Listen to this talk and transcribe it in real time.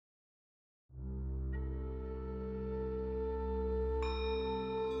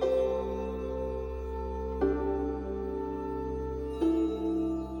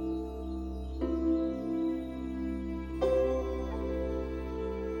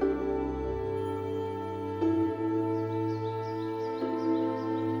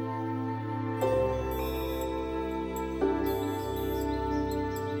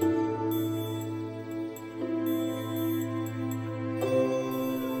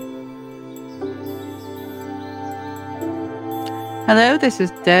Hello, this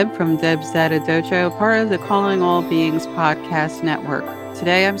is Deb from Deb's Data Dojo, part of the Calling All Beings podcast network.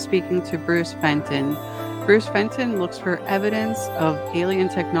 Today I'm speaking to Bruce Fenton. Bruce Fenton looks for evidence of alien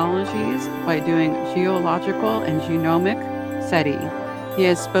technologies by doing geological and genomic SETI. He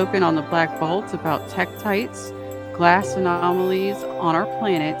has spoken on the Black Vault about tektites, glass anomalies on our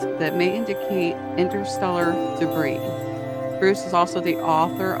planet that may indicate interstellar debris. Bruce is also the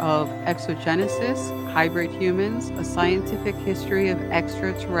author of Exogenesis, Hybrid Humans, A Scientific History of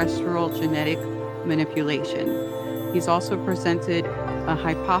Extraterrestrial Genetic Manipulation. He's also presented a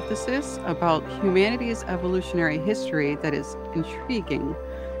hypothesis about humanity's evolutionary history that is intriguing.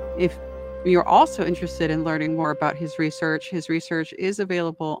 If you're also interested in learning more about his research is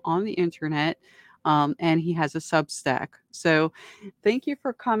available on the internet, and he has a Substack. So thank you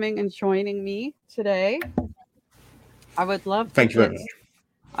for coming and joining me today. I would love to Thank you very much.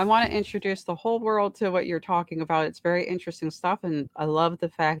 I want to introduce the whole world to what you're talking about. It's very interesting stuff, and I love the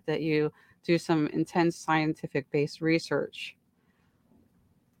fact that you do some intense scientific-based research.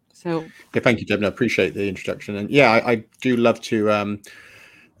 So, Thank you, Deb. I appreciate the introduction. And I do love to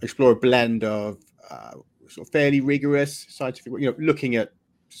explore a blend of sort of fairly rigorous scientific, looking at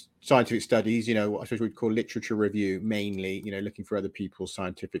scientific studies, I suppose we'd call literature review mainly, looking for other people's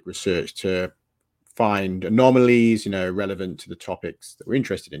scientific research to find anomalies, relevant to the topics that we're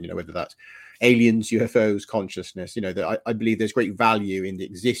interested in, whether that's aliens, UFOs, consciousness, that I believe there's great value in the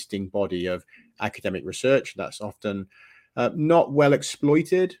existing body of academic research that's often not well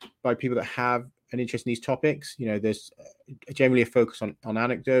exploited by people that have an interest in these topics. There's generally a focus on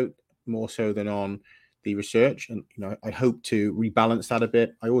anecdote more so than on the research, and I hope to rebalance that a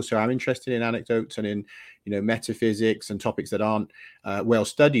bit. I also am interested in anecdotes and in metaphysics and topics that aren't well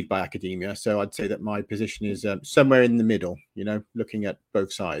studied by academia. So I'd say that my position is somewhere in the middle, looking at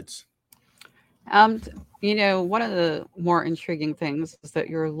both sides. one of the more intriguing things is that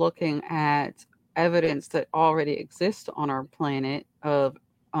you're looking at evidence that already exists on our planet of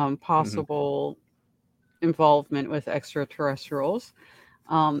possible involvement with extraterrestrials.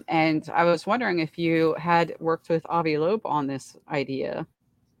 And I was wondering if you had worked with Avi Loeb on this idea.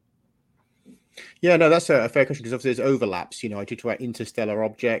 Yeah, no, that's a fair question, because obviously there's overlaps. I do talk about interstellar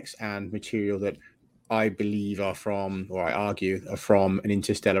objects and material that I believe are from, or I argue are from, an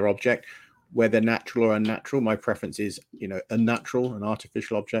interstellar object. Whether natural or unnatural, my preference is, unnatural, an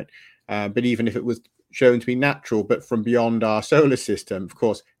artificial object. But even if it was shown to be natural, but from beyond our solar system, of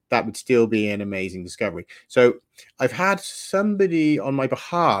course, that would still be an amazing discovery. So I've had somebody on my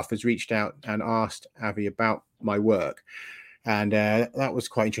behalf has reached out and asked Avi about my work. And that was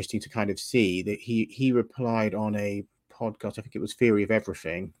quite interesting to kind of see that he replied on a podcast, I think it was Theory of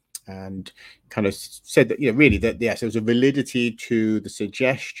Everything, and kind of said that, really that, yes, there was a validity to the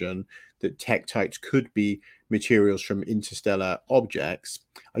suggestion that tektites could be materials from interstellar objects.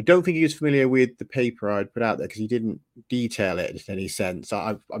 I don't think he was familiar with the paper I'd put out there, because he didn't detail it in any sense.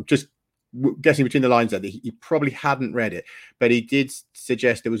 I'm just guessing between the lines there that he probably hadn't read it, but he did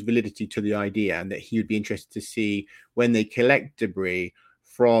suggest there was validity to the idea, and that he would be interested to see, when they collect debris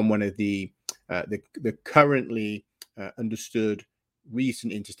from one of the currently understood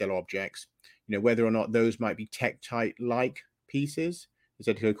recent interstellar objects, whether or not those might be tektite-like pieces. He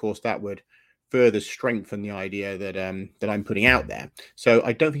said, of course, that would further strengthen the idea that I'm putting out there. So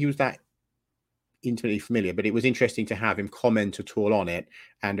I don't think he was that intimately familiar, but it was interesting to have him comment at all on it,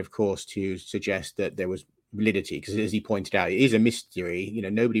 and of course to suggest that there was validity, because as he pointed out, it is a mystery.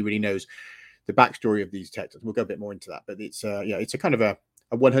 Nobody really knows the backstory of these texts. We'll go a bit more into that, but it's it's a kind of a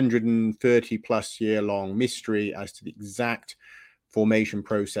 130 plus year long mystery as to the exact formation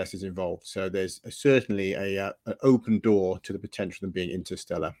processes involved. So there's certainly an open door to the potential of them being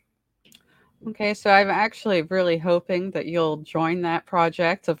interstellar. Okay, so I'm actually really hoping that you'll join that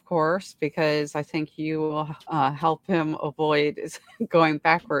project, of course, because I think you will help him avoid going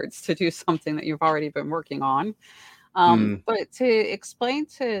backwards to do something that you've already been working on. But to explain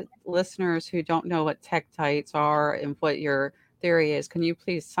to listeners who don't know what tektites are and what your theory is, can you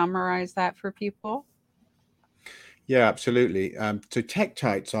please summarize that for people? Yeah, absolutely. So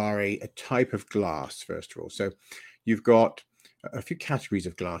tektites are a type of glass, first of all. So you've got a few categories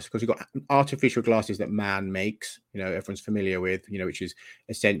of glass. Because you've got artificial glasses that man makes, everyone's familiar with, which is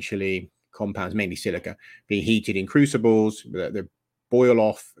essentially compounds, mainly silica, being heated in crucibles. They boil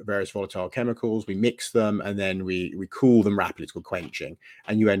off various volatile chemicals. We mix them, and then we cool them rapidly. It's called quenching,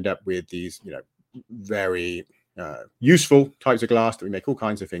 and you end up with these, very useful types of glass that we make all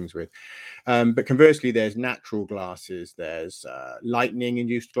kinds of things with. But conversely, there's natural glasses. There's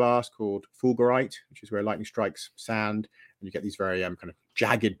lightning-induced glass called fulgurite, which is where lightning strikes sand, and you get these very kind of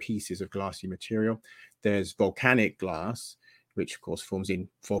jagged pieces of glassy material. There's volcanic glass, which of course forms in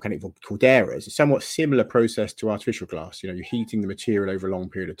volcanic calderas. It's a somewhat similar process to artificial glass. You're heating the material over a long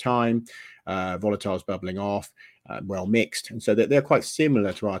period of time, volatiles bubbling off, well mixed, and so they're quite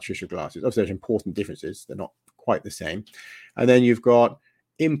similar to artificial glasses. Obviously, there's important differences; they're not quite the same. And then you've got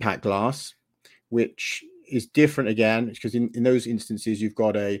impact glass, which is different again, because in those instances you've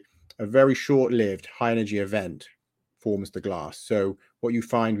got a very short-lived high energy event forms the glass. So what you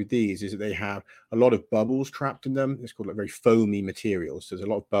find with these is that they have a lot of bubbles trapped in them. It's called very foamy materials. So there's a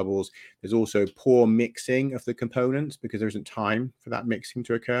lot of bubbles. There's also poor mixing of the components because there isn't time for that mixing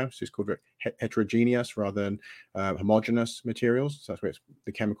to occur. So it's called heterogeneous rather than homogeneous materials. So that's where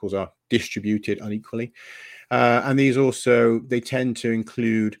the chemicals are distributed unequally. And these also, they tend to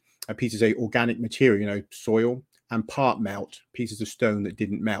include pieces of organic material, soil, and part melt, pieces of stone that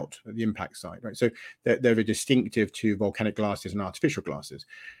didn't melt at the impact site, right? So they're very distinctive to volcanic glasses and artificial glasses,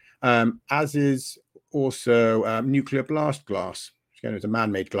 as is also nuclear blast glass. Again, it's a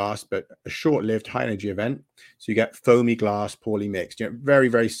man-made glass, but a short-lived high-energy event. So you get foamy glass, poorly mixed, very,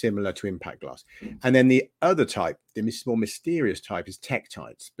 very similar to impact glass. And then the other type, the more mysterious type, is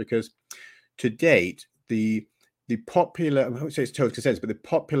tektites, because to date, the popular, I won't say it's total consensus, but the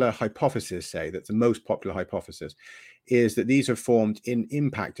popular hypothesis, that's the most popular hypothesis, is that these are formed in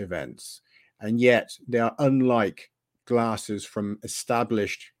impact events, and yet they are unlike glasses from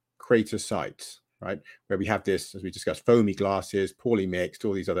established crater sites, right? Where we have this, as we discussed, foamy glasses, poorly mixed,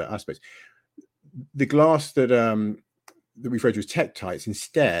 all these other aspects. The glass that we refer to as tektites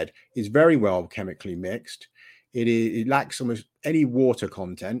instead is very well chemically mixed. It lacks almost any water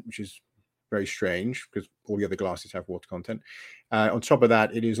content, which is very strange because all the other glasses have water content. On top of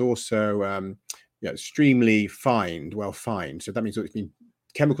that, it is also extremely well fined. So that means that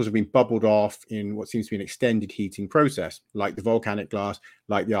chemicals have been bubbled off in what seems to be an extended heating process, like the volcanic glass,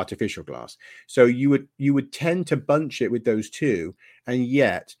 like the artificial glass. So you would tend to bunch it with those two, and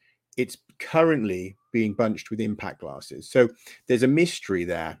yet it's currently being bunched with impact glasses. So there's a mystery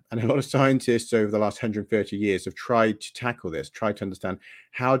there. And a lot of scientists over the last 130 years have tried to tackle this, tried to understand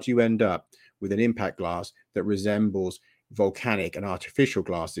how do you end up with an impact glass that resembles volcanic and artificial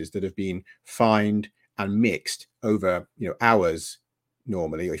glasses that have been fined and mixed over hours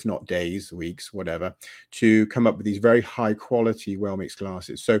normally, if not days, weeks, whatever, to come up with these very high quality, well mixed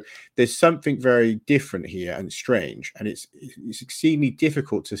glasses. So there's something very different here and strange, and it's exceedingly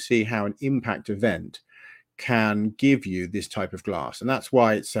difficult to see how an impact event can give you this type of glass. And that's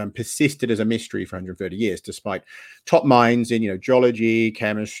why it's persisted as a mystery for 130 years, despite top minds in geology,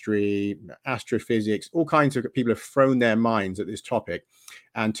 chemistry, astrophysics, all kinds of people have thrown their minds at this topic,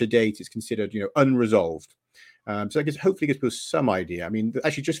 and to date it's considered unresolved. So I guess hopefully gives people some idea. I mean,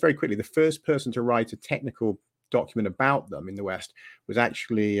 actually, just very quickly, the first person to write a technical document about them in the West was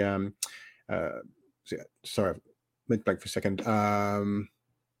actually sorry, I went blank for a second.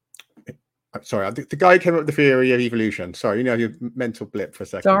 Sorry, the guy who came up with the theory of evolution. Sorry, your mental blip for a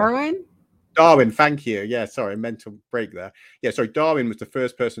second. Darwin, thank you. Yeah, sorry, mental break there. Yeah, sorry, Darwin was the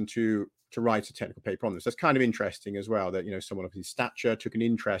first person to write a technical paper on this. That's kind of interesting as well, that someone of his stature took an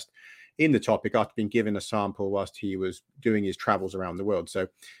interest in the topic after being given a sample whilst he was doing his travels around the world. So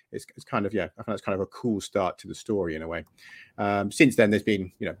it's kind of, I think that's kind of a cool start to the story in a way. Since then, there's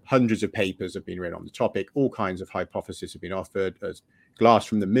been hundreds of papers have been written on the topic. All kinds of hypotheses have been offered, as glass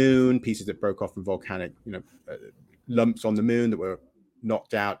from the moon, pieces that broke off from volcanic lumps on the moon that were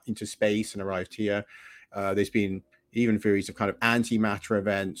knocked out into space and arrived here. There's been even theories of kind of antimatter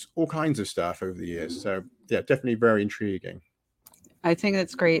events, all kinds of stuff over the years. So yeah, definitely very intriguing. I think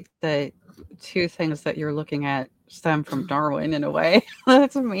it's great that two things that you're looking at stem from Darwin in a way.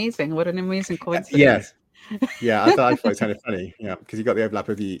 That's amazing. What an amazing coincidence. Yes. Yeah, I thought it was kind of funny, because you've got the overlap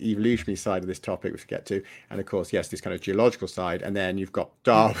of the evolutionary side of this topic, which we get to, and of course, yes, this kind of geological side, and then you've got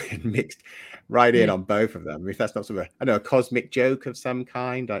Darwin mixed right in on both of them. If that's not sort of a cosmic joke of some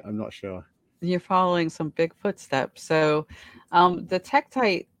kind, I'm not sure. You're following some big footsteps. So the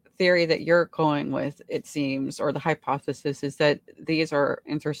tektite theory that you're going with, it seems, or the hypothesis, is that these are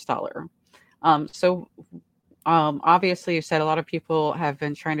interstellar. Obviously, you said a lot of people have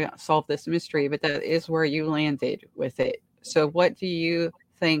been trying to solve this mystery, but that is where you landed with it. So what do you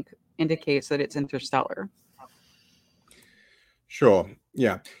think indicates that it's interstellar? Sure.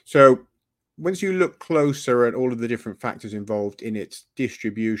 Yeah. So once you look closer at all of the different factors involved in its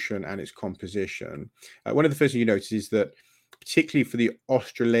distribution and its composition, one of the first things you notice is that, particularly for the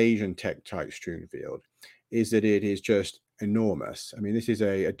Australasian tektite strewn field, is that it is just enormous. I mean, this is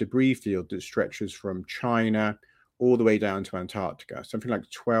a debris field that stretches from China all the way down to Antarctica, something like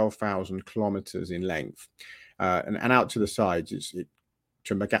 12,000 kilometers in length, and out to the sides. It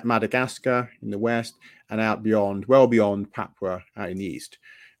to Madagascar in the west, and out beyond, well beyond Papua out in the east.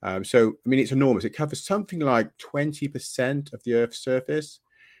 So, I mean, it's enormous. It covers something like 20% of the Earth's surface.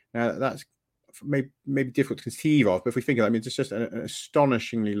 Now, that's maybe difficult to conceive of, but if we think of it, I mean, it's just an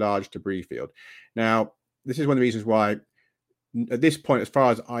astonishingly large debris field. Now, this is one of the reasons why, at this point, as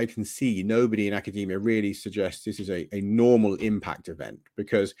far as I can see, nobody in academia really suggests this is a normal impact event,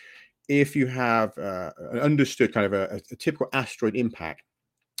 because if you have an understood kind of a typical asteroid impact,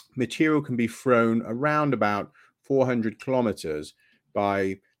 material can be thrown around about 400 kilometers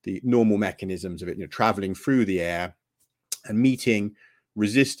by the normal mechanisms of it, traveling through the air and meeting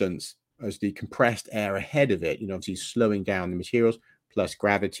resistance as the compressed air ahead of it, obviously slowing down the materials, plus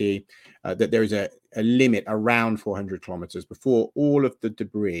gravity, that there is a limit around 400 kilometers before all of the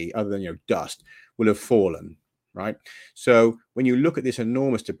debris, other than dust, will have fallen, right? So when you look at this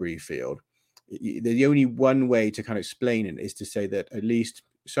enormous debris field, the only one way to kind of explain it is to say that at least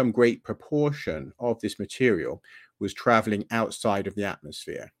some great proportion of this material was traveling outside of the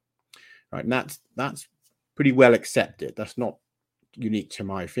atmosphere, right? And that's pretty well accepted. That's not unique to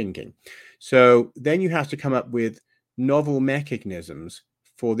my thinking. So then you have to come up with novel mechanisms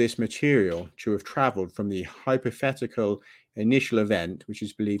for this material to have traveled from the hypothetical initial event, which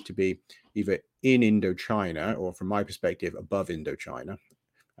is believed to be either in Indochina or, from my perspective, above Indochina.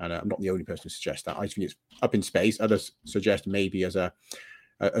 And I'm not the only person to suggest that. I think it's up in space. Others suggest maybe as an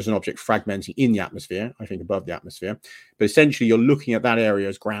object fragmenting in the atmosphere, I think above the atmosphere. But essentially, you're looking at that area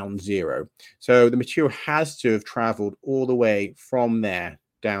as ground zero. So the material has to have traveled all the way from there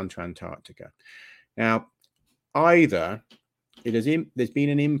down to Antarctica. Now, either there's been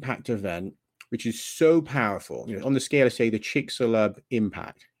an impact event which is so powerful, on the scale of, say, the Chicxulub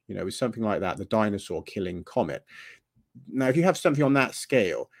impact, with something like that, the dinosaur killing comet. Now, if you have something on that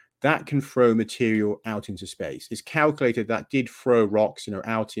scale, that can throw material out into space. It's calculated that did throw rocks,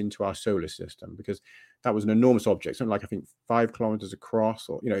 out into our solar system, because that was an enormous object, something like, I think, 5 kilometers across,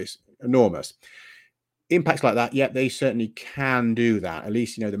 or, it's enormous. Impacts like that, they certainly can do that. At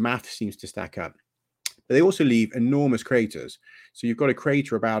least, the math seems to stack up. But they also leave enormous craters. So you've got a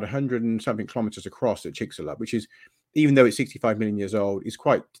crater about 100 and something kilometers across at Chicxulub, which is, even though it's 65 million years old, is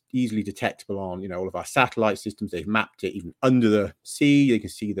quite easily detectable on, all of our satellite systems. They've mapped it even under the sea. You can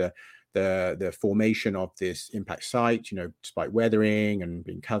see the formation of this impact site, despite weathering and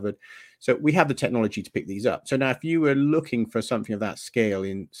being covered. So we have the technology to pick these up. So now, if you were looking for something of that scale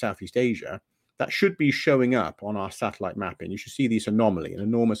in Southeast Asia, that should be showing up on our satellite mapping. You should see this anomaly, an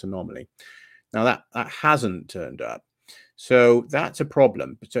enormous anomaly. Now, that hasn't turned up. So that's a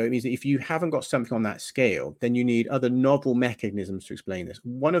problem. So it means that if you haven't got something on that scale, then you need other novel mechanisms to explain this.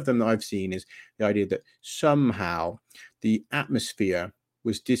 One of them that I've seen is the idea that somehow the atmosphere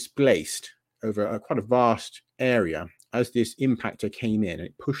was displaced over quite a vast area as this impactor came in, and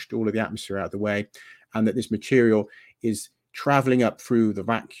it pushed all of the atmosphere out of the way, and that this material is traveling up through the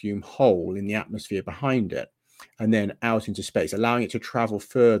vacuum hole in the atmosphere behind it, and then out into space, allowing it to travel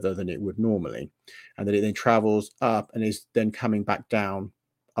further than it would normally. And then it then travels up and is then coming back down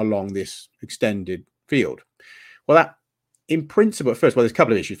along this extended field. Well, that, in principle, there's a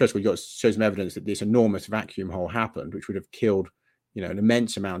couple of issues. First of all, you've got to show some evidence that this enormous vacuum hole happened, which would have killed, an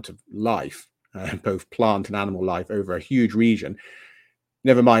immense amount of life, both plant and animal life, over a huge region.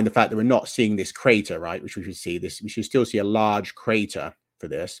 Never mind the fact that we're not seeing this crater, right, which we should see. We should still see a large crater for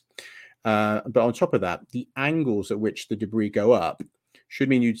this. But on top of that, the angles at which the debris go up should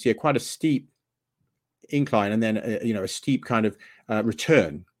mean you'd see quite a steep incline and then a steep kind of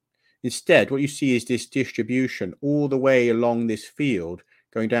return. Instead, what you see is this distribution all the way along this field,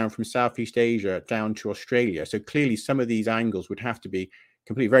 going down from Southeast Asia down to Australia. So clearly, some of these angles would have to be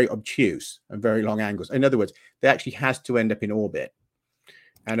completely very obtuse and very long angles. In other words, they actually has to end up in orbit.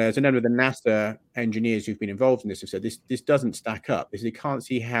 And as a number of the NASA engineers who've been involved in this have said, this doesn't stack up. They can't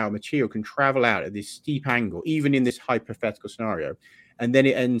see how material can travel out at this steep angle, even in this hypothetical scenario, and then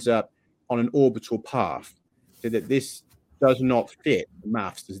it ends up on an orbital path. So that this does not fit the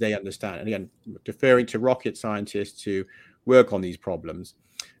maths as they understand. And again, deferring to rocket scientists who work on these problems,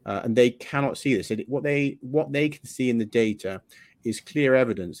 and they cannot see this. So what they can see in the data is clear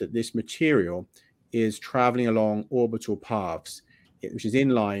evidence that this material is traveling along orbital paths, which is in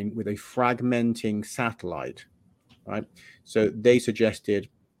line with a fragmenting satellite, right? So they suggested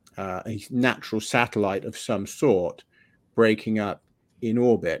a natural satellite of some sort breaking up in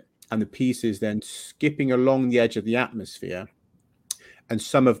orbit, and the pieces then skipping along the edge of the atmosphere and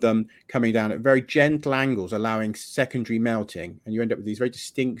some of them coming down at very gentle angles, allowing secondary melting. And you end up with these very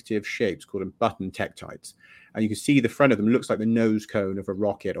distinctive shapes called button tektites. And you can see the front of them looks like the nose cone of a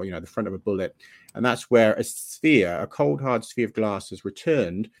rocket, or, the front of a bullet. And that's where a sphere, a cold, hard sphere of glass, has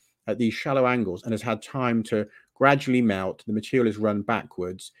returned at these shallow angles and has had time to gradually melt. The material is run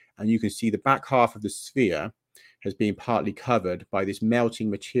backwards, and you can see the back half of the sphere has been partly covered by this melting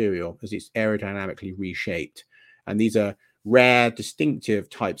material as it's aerodynamically reshaped. And these are rare, distinctive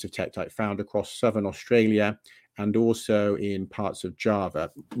types of tektite found across southern Australia and also in parts of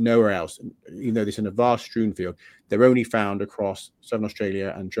Java. Nowhere else, even though this is in a vast strewn field, they're only found across southern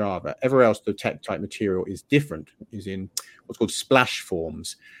Australia and Java. Everywhere else, the tektite material is different, is in what's called splash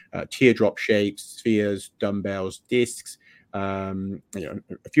forms, teardrop shapes, spheres, dumbbells, discs, a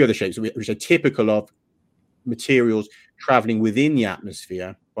few other shapes which are typical of materials traveling within the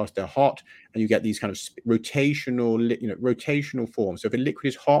atmosphere whilst they're hot, and you get these kind of rotational forms. So if a liquid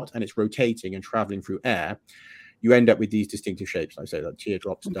is hot and it's rotating and traveling through air, you end up with these distinctive shapes, like I say, like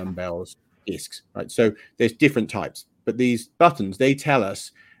teardrops, dumbbells, discs, right? So there's different types, but these buttons, they tell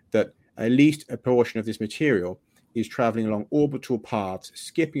us that at least a portion of this material is traveling along orbital paths,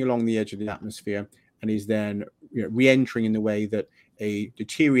 skipping along the edge of the atmosphere, and is then re-entering in the way that a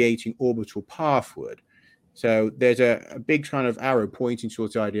deteriorating orbital path would. So there's a big kind of arrow pointing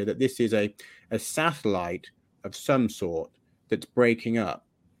towards the idea that this is a satellite of some sort that's breaking up.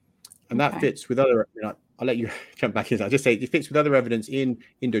 And that fits with other, I'll let you jump back in. I'll just say it fits with other evidence in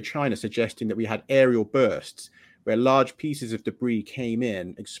Indochina suggesting that we had aerial bursts where large pieces of debris came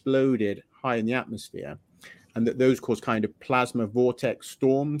in, exploded high in the atmosphere, and that those cause kind of plasma vortex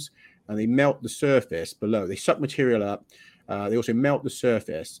storms, and they melt the surface below. They suck material up. They also melt the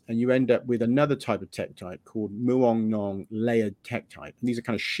surface, and you end up with another type of tektite called muongnong layered tektite. And these are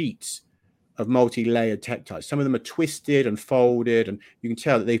kind of sheets of multi-layered tektites. Some of them are twisted and folded, and you can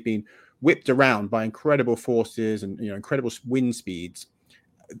tell that they've been whipped around by incredible forces and incredible wind speeds.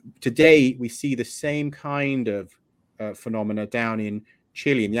 Today, we see the same kind of phenomena down in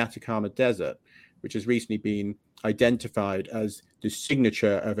Chile in the Atacama Desert, which has recently been identified as the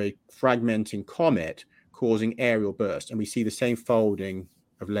signature of a fragmenting comet causing aerial bursts, and we see the same folding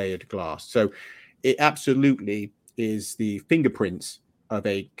of layered glass. So it absolutely is the fingerprints of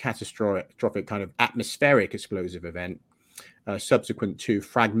a catastrophic kind of atmospheric explosive event subsequent to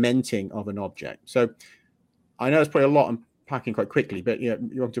fragmenting of an object. So I know it's probably a lot I'm packing quite quickly, but you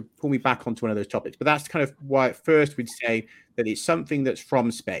want to pull me back onto one of those topics. But that's kind of why at first we'd say that it's something that's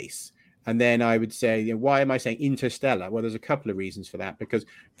from space. And then I would say, why am I saying interstellar? Well, there's a couple of reasons for that. Because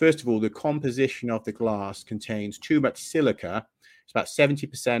first of all, the composition of the glass contains too much silica. It's about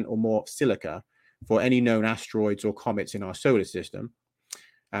 70% or more silica for any known asteroids or comets in our solar system.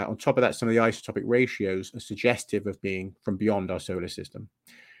 On top of that, some of the isotopic ratios are suggestive of being from beyond our solar system.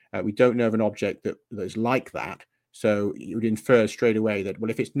 We don't know of an object that is like that. So you would infer straight away that, well,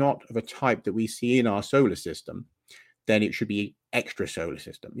 if it's not of a type that we see in our solar system, then it should be extra solar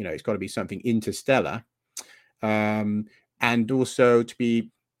system. It's got to be something interstellar. And also to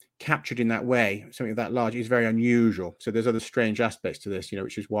be captured in that way, something that large, is very unusual. So there's other strange aspects to this,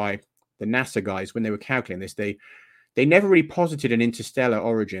 which is why the NASA guys, when they were calculating this, they never really posited an interstellar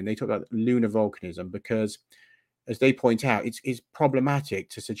origin. They talk about lunar volcanism because, as they point out, it's problematic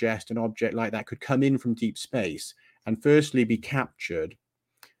to suggest an object like that could come in from deep space and firstly be captured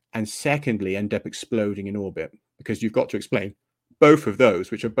and secondly end up exploding in orbit, because you've got to explain both of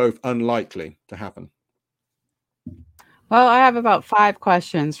those, which are both unlikely to happen. Well, I have about 5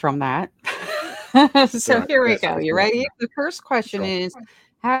 questions from that. So right, here we go. You ready? The first question is,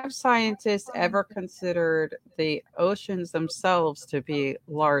 have scientists ever considered the oceans themselves to be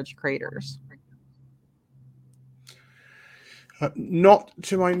large craters? Not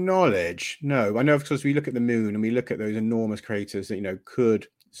to my knowledge, no. I know, of course, we look at the moon and we look at those enormous craters that, could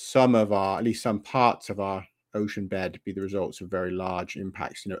at least some parts of our ocean bed be the results of very large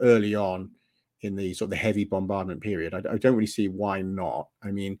impacts, early on in the sort of the heavy bombardment period. I don't really see why not. I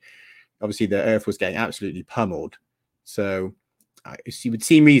mean, obviously the Earth was getting absolutely pummeled, so it would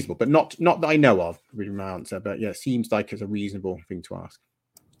seem reasonable, but not that I know of, really, my answer. But yeah, it seems like it's a reasonable thing to ask.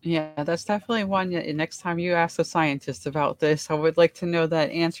 Yeah, that's definitely one. Next time you ask a scientist about this, I would like to know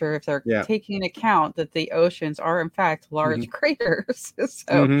that answer, if they're taking into account that the oceans are in fact large craters.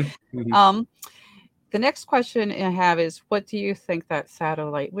 So the next question I have is, what do you think that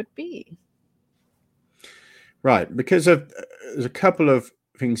satellite would be? Right, because there's a couple of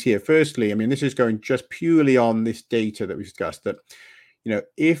things here. Firstly, I mean, this is going just purely on this data that we discussed, that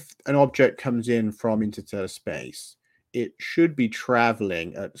if an object comes in from interstellar space, it should be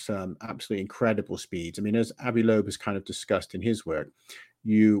traveling at some absolutely incredible speeds. I mean, as Avi Loeb has kind of discussed in his work,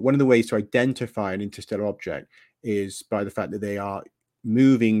 one of the ways to identify an interstellar object is by the fact that they are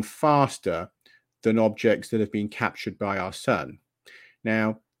moving faster than objects that have been captured by our sun.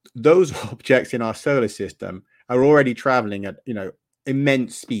 Now, those objects in our solar system are already traveling at,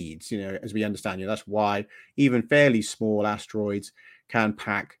 immense speeds, as we understand. That's why even fairly small asteroids can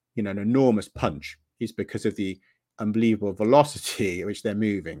pack, an enormous punch, is because of the unbelievable velocity at which they're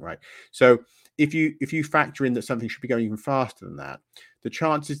moving, right? So if you factor in that something should be going even faster than that, the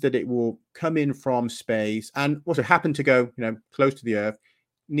chances that it will come in from space and also happen to go, close to the Earth,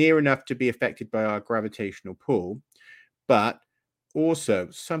 near enough to be affected by our gravitational pull, but also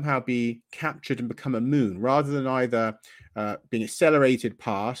somehow be captured and become a moon rather than either being accelerated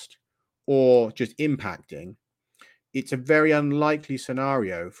past or just impacting, it's a very unlikely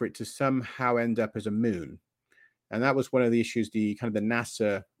scenario for it to somehow end up as a moon. And that was one of the issues the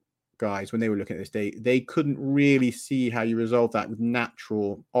NASA guys, when they were looking at this, they couldn't really see how you resolve that with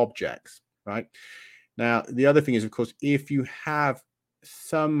natural objects, right? Now, the other thing is, of course, if you have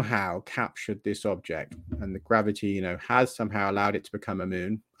somehow captured this object and the gravity, has somehow allowed it to become a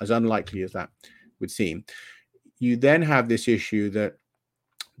moon, as unlikely as that would seem, you then have this issue that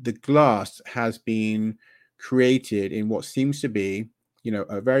the glass has been created in what seems to be,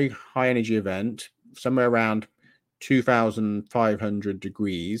 a very high energy event, somewhere around 2,500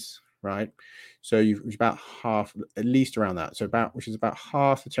 degrees, right? So you've about half, at least around that. So which is about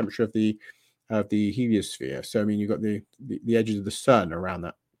half the temperature of the heliosphere. So I mean, you've got the edges of the sun around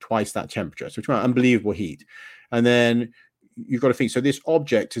that, twice that temperature. So it's unbelievable heat. And then you've got to think, so this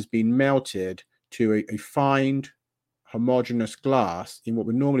object has been melted to a fine homogeneous glass in what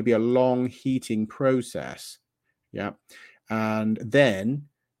would normally be a long heating process. Yeah. And then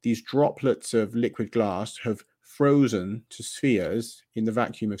these droplets of liquid glass have frozen to spheres in the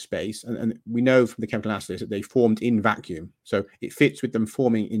vacuum of space. And we know from the chemical analysis that they formed in vacuum. So it fits with them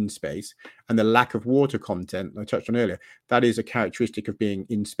forming in space. And the lack of water content I touched on earlier, that is a characteristic of being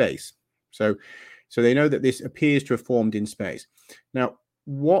in space. So they know that this appears to have formed in space. Now,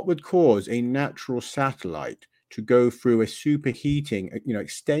 what would cause a natural satellite to go through a superheating,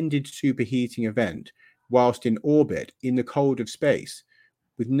 extended superheating event whilst in orbit in the cold of space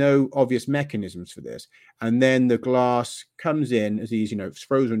with no obvious mechanisms for this? And then the glass comes in as these,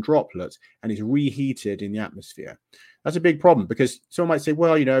 frozen droplets and is reheated in the atmosphere. That's a big problem because someone might say,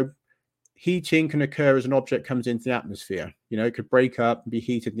 well, heating can occur as an object comes into the atmosphere. It could break up and be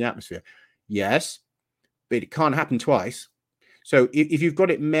heated in the atmosphere. Yes, but it can't happen twice. So if you've got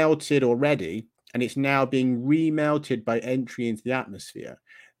it melted already and it's now being remelted by entry into the atmosphere,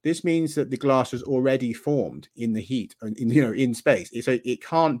 this means that the glass has already formed in the heat, in space. So it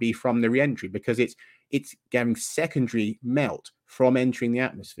can't be from the reentry because it's getting secondary melt from entering the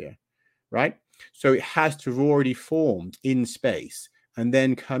atmosphere, right? So it has to have already formed in space and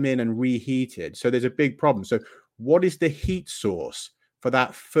then come in and reheated. So there's a big problem. So what is the heat source for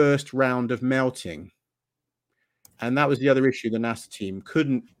that first round of melting? And that was the other issue the NASA team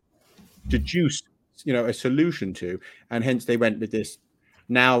couldn't deduce, a solution to. And hence they went with this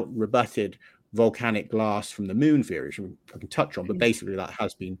now rebutted volcanic glass from the moon theory, which I can touch on, but basically that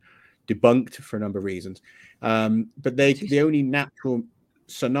has been debunked for a number of reasons. But the only natural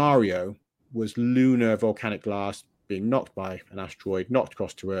scenario was lunar volcanic glass being knocked by an asteroid, knocked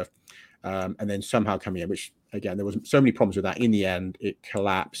across to Earth, and then somehow coming in, which again, there was so many problems with that. In the end, it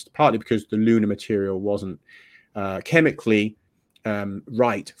collapsed, partly because the lunar material wasn't chemically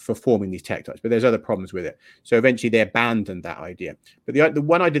right for forming these tektites, but there's other problems with it. So eventually they abandoned that idea. But the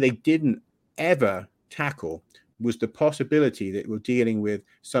one idea they didn't ever tackle was the possibility that we're dealing with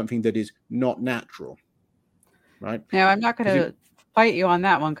something that is not natural, right? Now, I'm not going to fight you on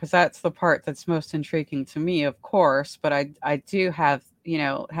that one because that's the part that's most intriguing to me, of course, but I do have,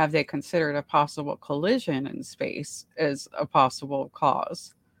 have they considered a possible collision in space as a possible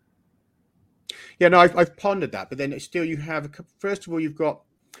cause? Yeah, no, I've pondered that, but then still you have, first of all, you've got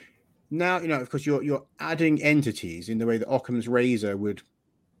now, of course, you're adding entities in the way that Occam's razor would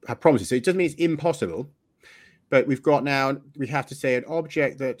have promises. So it doesn't mean it's impossible, but we have to say an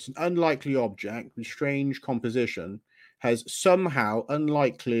object that's an unlikely object with strange composition has somehow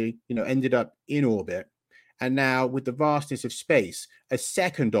unlikely, ended up in orbit. And now with the vastness of space, a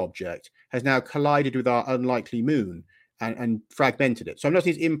second object has now collided with our unlikely moon and fragmented it. So I'm not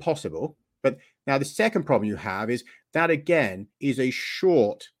saying it's impossible. But now the second problem you have is that, again, is a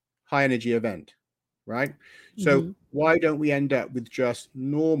short high energy event, right? So why don't we end up with just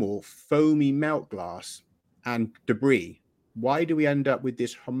normal foamy melt glass and debris? Why do we end up with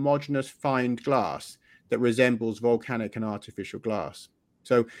this homogeneous fine glass that resembles volcanic and artificial glass.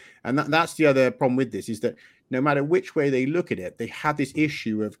 So, and that's the other problem with this, is that no matter which way they look at it, they have this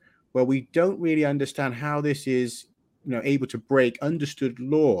issue of, well, we don't really understand how this is, able to break understood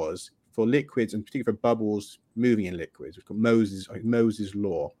laws for liquids, and particularly for bubbles moving in liquids. We've got Moses'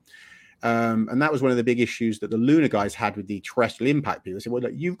 law. And that was one of the big issues that the lunar guys had with the terrestrial impact people. They said, well,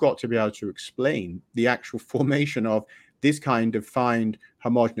 look, you've got to be able to explain the actual formation of this kind of fine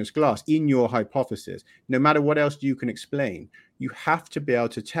homogeneous glass in your hypothesis. No matter what else you can explain, you have to be able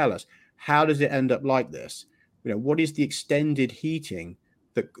to tell us, how does it end up like this? What is the extended heating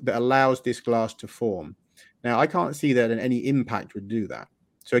that allows this glass to form? Now, I can't see that any impact would do that.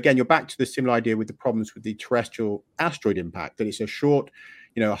 So again, you're back to the similar idea with the problems with the terrestrial asteroid impact, that it's a short,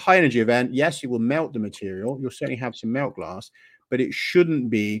 a high energy event. Yes, it will melt the material. You'll certainly have some melt glass, but it shouldn't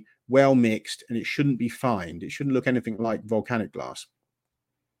be well mixed, and it shouldn't be fined. It shouldn't look anything like volcanic glass.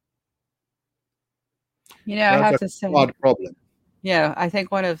 I have to say, odd problem. Yeah, I think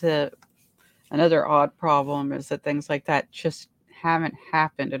another odd problem is that things like that just haven't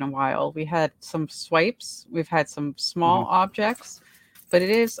happened in a while. We had some swipes, we've had some small objects, but it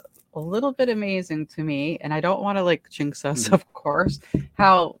is a little bit amazing to me, and I don't want to jinx us, of course,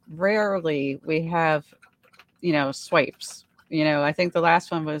 how rarely we have, swipes. I think the last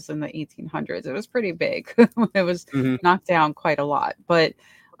one was in the 1800s. It was pretty big. It was knocked down quite a lot. But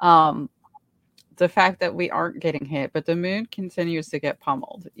the fact that we aren't getting hit, but the moon continues to get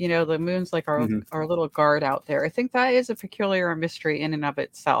pummeled. The moon's like our little guard out there. I think that is a peculiar mystery in and of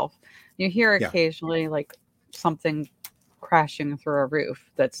itself. You hear occasionally something crashing through a roof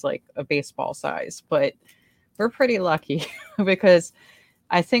that's like a baseball size, but we're pretty lucky because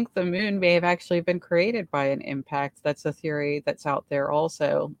I think the moon may have actually been created by an impact. That's a theory that's out there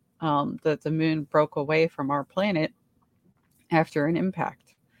also, that the moon broke away from our planet after an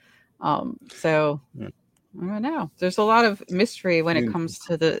impact. So I don't know. There's a lot of mystery when it comes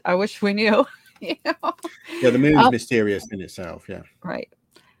to I wish we knew. Yeah, the moon is mysterious in itself. Yeah. Right.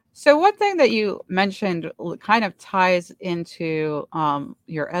 So one thing that you mentioned kind of ties into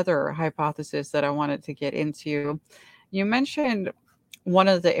your other hypothesis that I wanted to get into. You mentioned one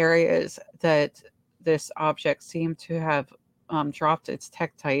of the areas that this object seemed to have dropped its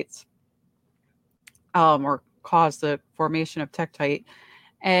tektites, or caused the formation of tektite,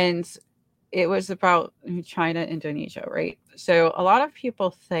 and it was about China, Indonesia, right? So a lot of people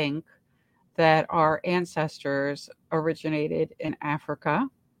think that our ancestors originated in Africa,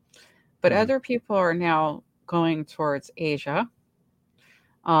 but other people are now going towards Asia,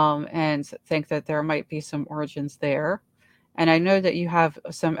 and think that there might be some origins there. And I know that you have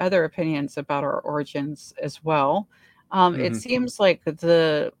some other opinions about our origins as well. It seems like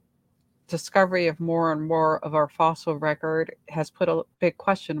the discovery of more and more of our fossil record has put a big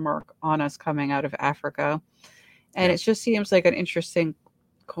question mark on us coming out of Africa. And it just seems like an interesting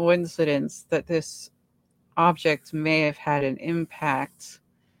coincidence that this object may have had an impact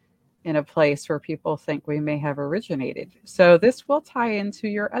in a place where people think we may have originated. So this will tie into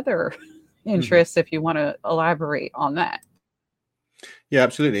your other interests if you want to elaborate on that. Yeah,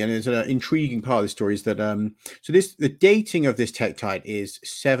 absolutely. And it's an intriguing part of the story is that the dating of this tektite is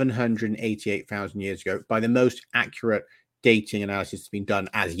 788,000 years ago by the most accurate dating analysis that's been done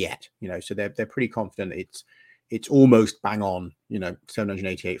as yet. So they're pretty confident it's almost bang on.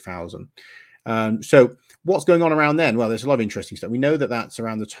 788,000. So what's going on around then? Well, there's a lot of interesting stuff. We know that that's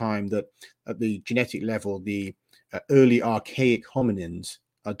around the time that at the genetic level, the early archaic hominins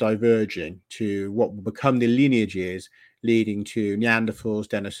are diverging to what will become the lineages leading to Neanderthals,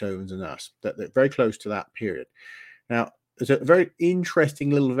 Denisovans, and us. That they're very close to that period. Now, there's a very interesting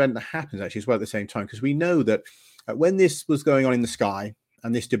little event that happens actually as well at the same time, because we know that when this was going on in the sky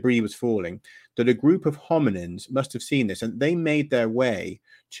and this debris was falling, that a group of hominins must have seen this, and they made their way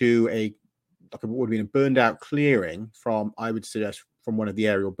to what would have been a burned out clearing from, I would suggest, from one of the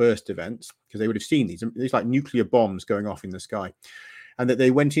aerial burst events, because they would have seen these like nuclear bombs going off in the sky. And that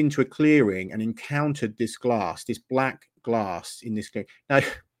they went into a clearing and encountered this glass, this black glass in this clearing. Now,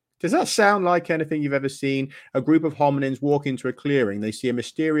 does that sound like anything you've ever seen? A group of hominins walk into a clearing, they see a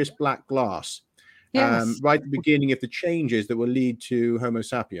mysterious black glass, right at the beginning of the changes that will lead to Homo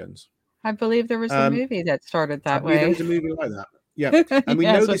sapiens. I believe there was a movie that started that way. There was a movie like that. Yeah. And we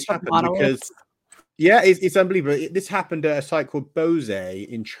know this happened because, it's unbelievable. This happened at a site called Bozay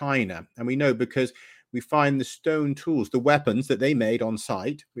in China. And we know because we find the stone tools, the weapons that they made on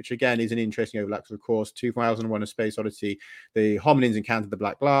site, which again is an interesting overlap. Because of course, 2001: A Space Odyssey, the hominins encountered the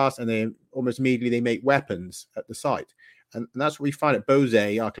black glass, and they almost immediately they make weapons at the site. And that's what we find at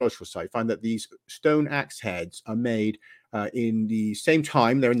Bozay archaeological site. Find that these stone axe heads are made in the same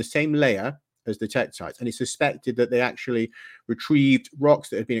time. They're in the same layer as the tektites. And it's suspected that they actually retrieved rocks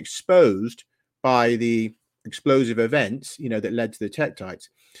that had been exposed by the explosive events, that led to the tektites,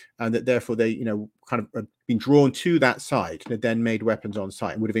 and that therefore they, kind of been drawn to that site and had then made weapons on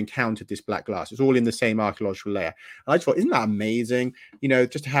site and would have encountered this black glass. It's all in the same archaeological layer. And I just thought, isn't that amazing?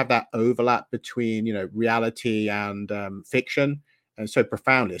 Just to have that overlap between, reality and fiction, and so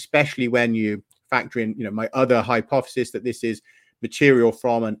profoundly, especially when you factor in, my other hypothesis that this is material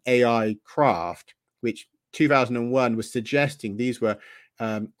from an AI craft, which 2001 was suggesting these were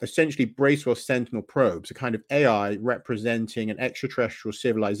essentially Bracewell Sentinel probes, a kind of AI representing an extraterrestrial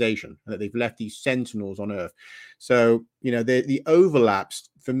civilization, and that they've left these sentinels on Earth. So, the overlaps,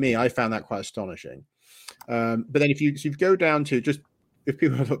 for me, I found that quite astonishing. But then if you go down to just, if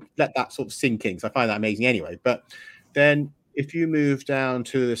people let that sort of sink in, because I find that amazing anyway, but then if you move down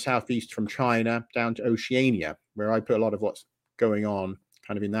to the southeast from China, down to Oceania, where I put a lot of what's going on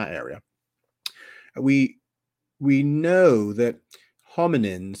kind of in that area, we know that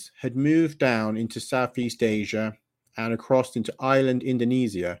hominins had moved down into Southeast Asia and across into island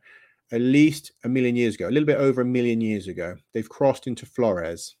Indonesia at least 1 million years ago, a little bit over 1 million years ago. They've crossed into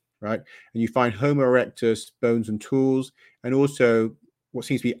Flores, right? And you find Homo erectus bones and tools, and also what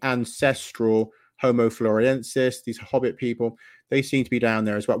seems to be ancestral Homo floresiensis, these hobbit people. They seem to be down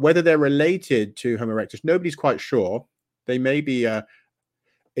there as well. Whether they're related to Homo erectus, nobody's quite sure. They may be a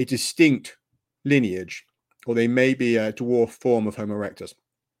distinct lineage, or they may be a dwarf form of Homo erectus.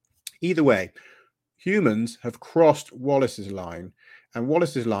 Either way, humans have crossed Wallace's line, and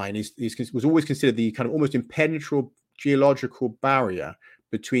Wallace's line was always considered the kind of almost impenetrable geological barrier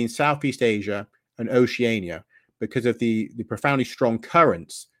between Southeast Asia and Oceania because of the profoundly strong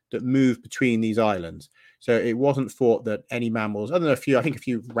currents that move between these islands. So it wasn't thought that any mammals, other than a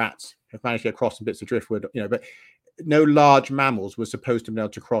few rats have managed to get across some bits of driftwood, but no large mammals were supposed to be able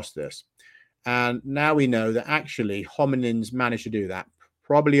to cross this. And now we know that actually hominins managed to do that,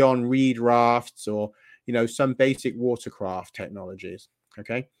 probably on reed rafts or, some basic watercraft technologies.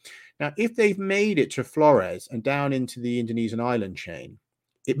 Okay. Now, if they've made it to Flores and down into the Indonesian island chain,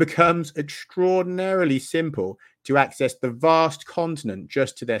 it becomes extraordinarily simple to access the vast continent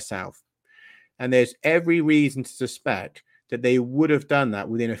just to their south. And there's every reason to suspect that they would have done that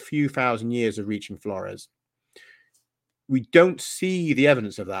within a few thousand years of reaching Flores. We don't see the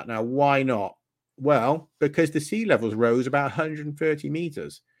evidence of that. Now, why not? Well, because the sea levels rose about 130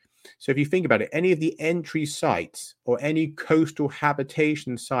 meters. So if you think about it, any of the entry sites or any coastal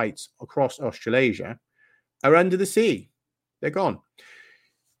habitation sites across Australasia are under the sea. They're gone.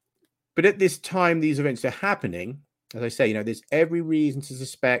 But at this time, these events are happening. As I say, there's every reason to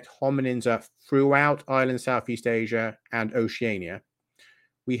suspect hominins are throughout island Southeast Asia and Oceania.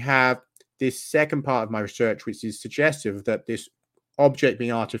 We have this second part of my research, which is suggestive that this object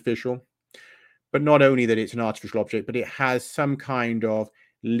being artificial, but not only that it's an artificial object, but it has some kind of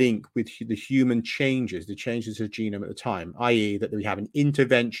link with the human changes, the changes of the genome at the time, i.e. that we have an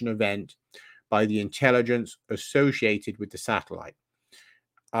intervention event by the intelligence associated with the satellite.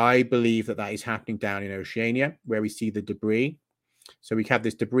 I believe that is happening down in Oceania, where we see the debris. So we have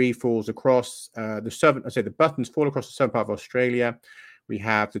this debris falls across the buttons fall across the southern part of Australia. We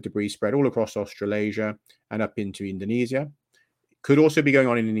have the debris spread all across Australasia and up into Indonesia. Could also be going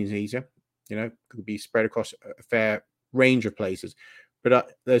on in Indonesia, could be spread across a fair range of places.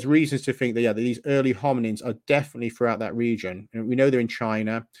 But there's reasons to think that these early hominins are definitely throughout that region. And we know they're in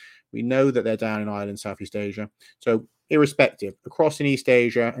China. We know that they're down in Ireland, Southeast Asia. So irrespective, across in East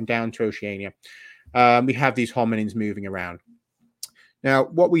Asia and down to Oceania, we have these hominins moving around. Now,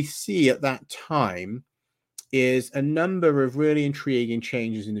 what we see at that time is a number of really intriguing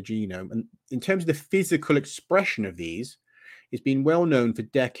changes in the genome. And in terms of the physical expression of these, it's been well known for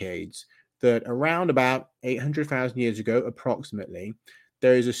decades that around about 800,000 years ago, approximately,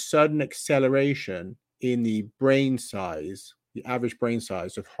 there is a sudden acceleration in the brain size, the average brain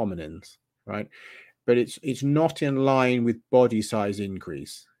size of hominins, right? But it's not in line with body size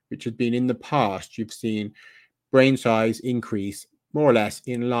increase, which had been in the past. You've seen brain size increase more or less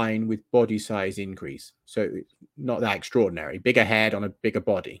in line with body size increase. So not that extraordinary, bigger head on a bigger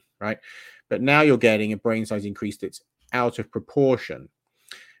body, right? But now you're getting a brain size increase that's out of proportion.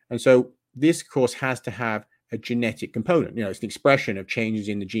 And so this, of course, has to have a genetic component. It's an expression of changes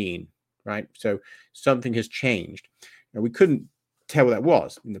in the gene, right? So something has changed. Now, we couldn't tell what that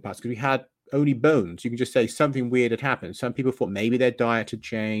was in the past because we had only bones. You can just say something weird had happened. Some people thought maybe their diet had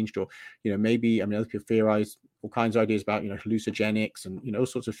changed, or maybe other people theorized all kinds of ideas about hallucinogenics and all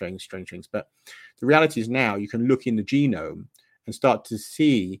sorts of things, strange things. But the reality is now you can look in the genome and start to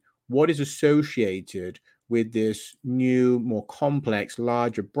see what is associated with this new, more complex,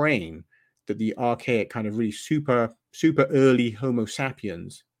 larger brain that the archaic kind of really super early Homo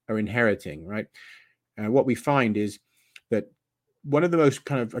sapiens are inheriting, right? What we find is that one of the most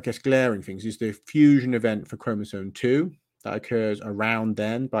kind of, I guess, glaring things is the fusion event for chromosome 2 that occurs around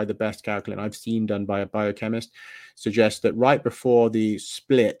then, by the best calculation I've seen done by a biochemist, suggests that right before the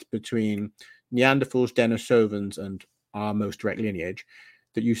split between Neanderthals, Denisovans, and our most direct lineage,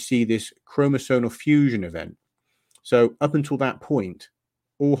 that you see this chromosomal fusion event. So up until that point,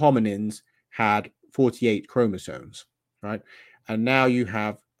 all hominins had 48 chromosomes, right? And now you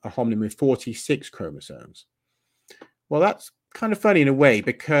have a hominin with 46 chromosomes. Well, that's kind of funny in a way,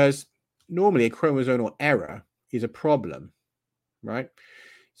 because normally a chromosomal error is a problem, right?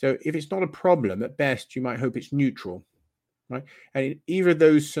 So if it's not a problem, at best, you might hope it's neutral, right? And in either of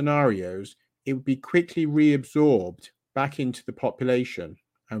those scenarios, it would be quickly reabsorbed back into the population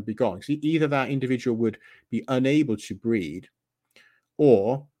and would be gone. So either that individual would be unable to breed,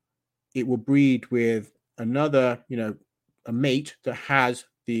 or it will breed with another, a mate that has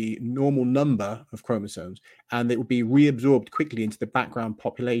the normal number of chromosomes, and it will be reabsorbed quickly into the background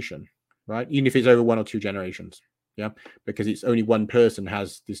population, right? Even if it's over 1 or 2 generations, yeah, because it's only one person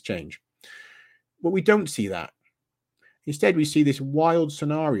has this change. But we don't see that. Instead, we see this wild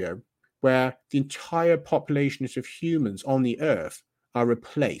scenario where the entire populations of humans on the Earth are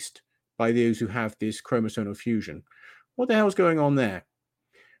replaced by those who have this chromosomal fusion. What the hell is going on there?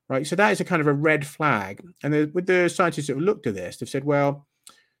 Right, so that is a kind of a red flag. And with the scientists that have looked at this, they've said, well,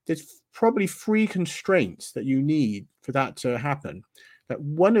 there's probably 3 constraints that you need for that to happen. That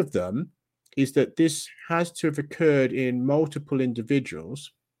one of them is that this has to have occurred in multiple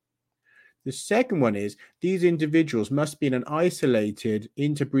individuals. The second one is these individuals must be in an isolated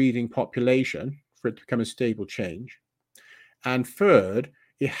interbreeding population for it to become a stable change. And third,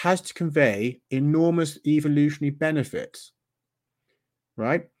 it has to convey enormous evolutionary benefits,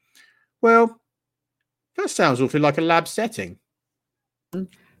 right? Well, that sounds awfully like a lab setting.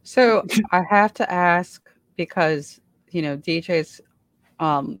 So I have to ask, because DJ's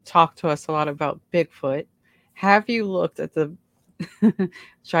talked to us a lot about Bigfoot. Have you looked at the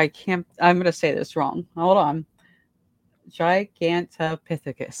I'm going to say this wrong. Hold on.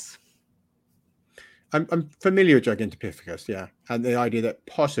 Gigantopithecus. I'm familiar with Gigantopithecus, yeah, and the idea that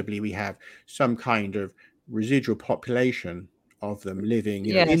possibly we have some kind of residual population of them living,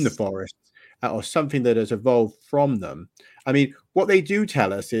 in the forest, or something that has evolved from them. I mean, what they do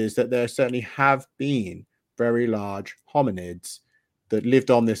tell us is that there certainly have been very large hominids that lived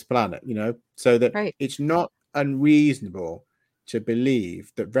on this planet, so that It's not unreasonable to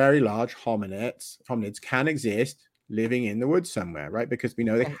believe that very large hominids can exist living in the woods somewhere, right? Because we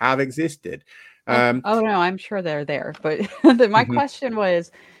know they have existed. Oh no, I'm sure they're there. But my question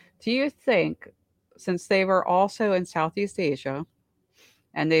was, do you think, since they were also in Southeast Asia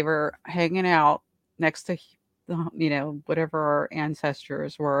and they were hanging out next to, whatever our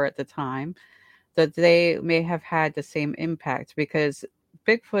ancestors were at the time, that they may have had the same impact? Because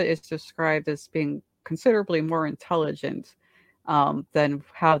Bigfoot is described as being considerably more intelligent than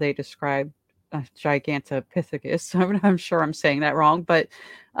how they describe Gigantopithecus. I'm sure I'm saying that wrong, but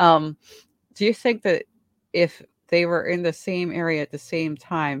do you think that if they were in the same area at the same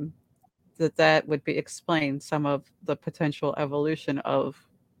time, that would explain some of the potential evolution of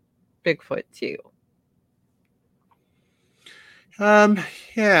Bigfoot too?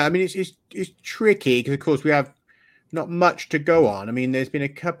 Yeah, I mean, it's tricky because, of course, we have not much to go on. I mean, there's been a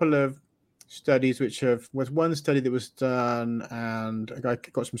couple of studies was one study that was done, and I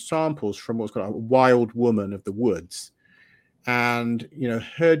got some samples from what's called a wild woman of the woods, and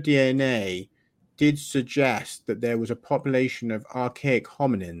her DNA did suggest that there was a population of archaic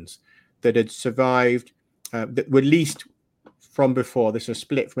hominins that had survived, that were at least from before. This is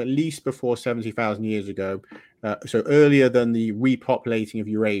split from at least before 70,000 years ago, so earlier than the repopulating of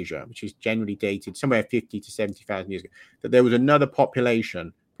Eurasia, which is generally dated somewhere 50 to 70,000 years ago. That there was another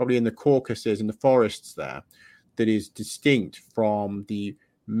population, probably in the Caucasus, in the forests there, that is distinct from the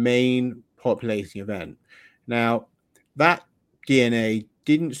main populating event. Now, that DNA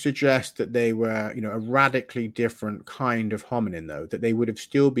didn't suggest that they were, a radically different kind of hominin, though, that they would have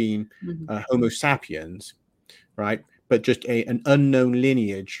still been Homo sapiens, right? But just an unknown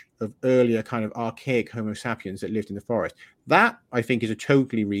lineage of earlier kind of archaic Homo sapiens that lived in the forest. That, I think, is a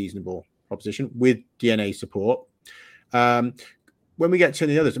totally reasonable proposition with DNA support. When we get to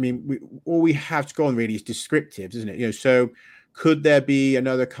the others, I mean, all we have to go on really is descriptives, isn't it? So could there be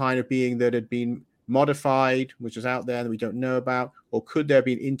another kind of being that had been modified, which is out there that we don't know about? Or could there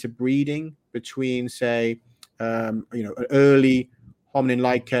be an interbreeding between, say, an early hominin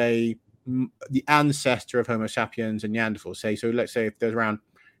like the ancestor of Homo sapiens and Neanderthals, say? So let's say if there's around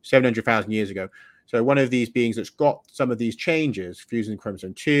 700,000 years ago. So one of these beings that's got some of these changes, fusion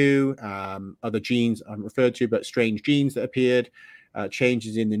chromosome 2, other genes I haven't referred to, but strange genes that appeared,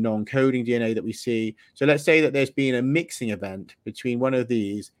 changes in the non-coding DNA that we see. So let's say that there's been a mixing event between one of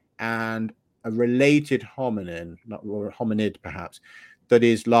these and a related hominin, or hominid perhaps, that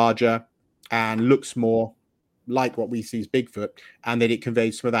is larger and looks more like what we see as Bigfoot, and that it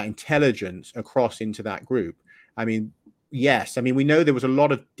conveys some of that intelligence across into that group. I mean, yes, I mean, we know there was a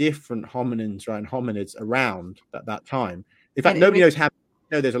lot of different hominins, right, and hominids around at that time. In fact, nobody knows how.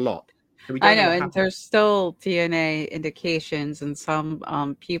 No, there's a lot. So we don't I know, know what and happened. there's still DNA indications in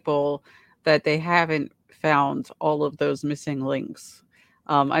some people that they haven't found all of those missing links.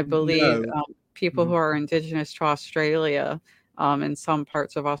 I believe No. people who are indigenous to Australia, in some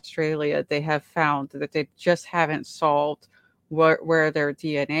parts of Australia, they have found that they just haven't solved where their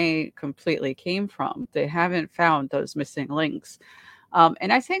DNA completely came from. They haven't found those missing links.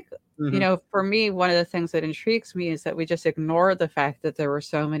 And I think, for me, one of the things that intrigues me is that we just ignore the fact that there were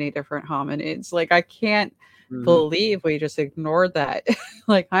so many different hominids. Like, I can't believe we just ignored that.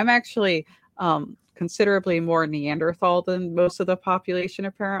 Like, I'm actually considerably more Neanderthal than most of the population,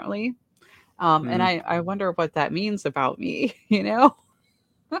 apparently. And I wonder what that means about me,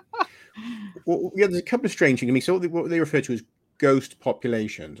 Well, yeah, there's a couple of strange things. I mean, so what they refer to as ghost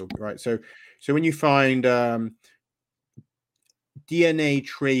populations, right? So when you find DNA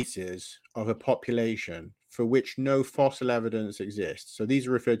traces of a population for which no fossil evidence exists, so these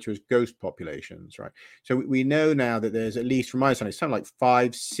are referred to as ghost populations, right? So we know now that there's, at least from my understanding, something like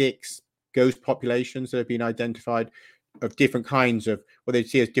 5-6 ghost populations that have been identified of different kinds of what they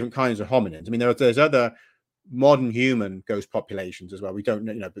see as different kinds of hominins. I mean, there's other modern human ghost populations as well. We don't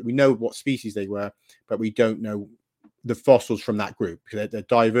know, but we know what species they were, but we don't know the fossils from that group because they're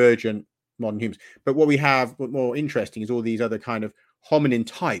divergent modern humans. But what we have, what more interesting, is all these other kind of hominin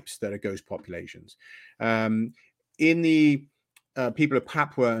types that are ghost populations. In the people of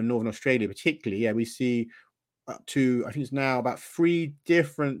Papua and Northern Australia, particularly, we see up to, I think it's now about 3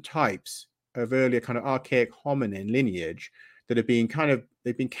 different types of earlier kind of archaic hominin lineage that have been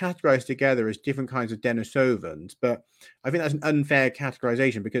they've been categorized together as different kinds of Denisovans. But I think that's an unfair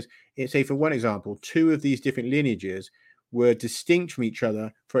categorization because, say, for one example, 2 of these different lineages were distinct from each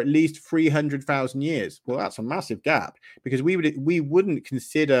other for at least 300,000 years. Well, that's a massive gap because we wouldn't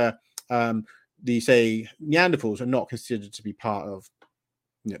consider the, say, Neanderthals are not considered to be part of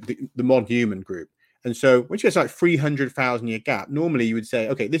the modern human group. And so when you get like 300,000 year gap, normally you would say,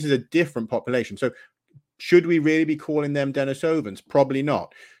 okay, this is a different population. So should we really be calling them Denisovans? Probably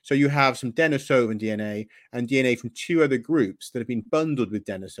not. So you have some Denisovan DNA and DNA from 2 other groups that have been bundled with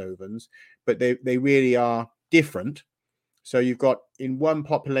Denisovans, but they really are different. So you've got, in one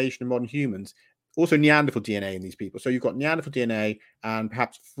population of modern humans, also Neanderthal DNA in these people. So you've got Neanderthal DNA and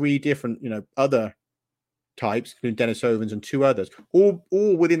perhaps 3 different, other types, including Denisovans and 2 others, all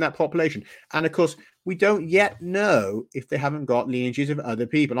within that population. And of course, we don't yet know if they haven't got lineages of other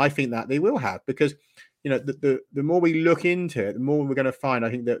people. And I think that they will have, because the more we look into it, the more we're going to find, I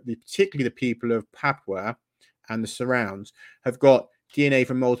think, that particularly the people of Papua and the surrounds have got DNA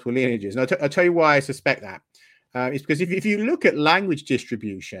from multiple lineages. And I'll tell you why I suspect that. It's because if you look at language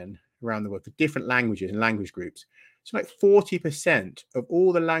distribution around the world for different languages and language groups, it's like 40% of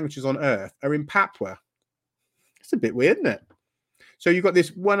all the languages on Earth are in Papua. It's a bit weird, isn't it? So you've got this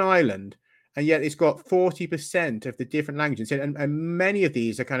one island, and yet it's got 40% of the different languages. And many of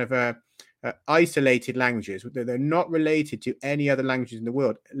these are kind of isolated languages. They're not related to any other languages in the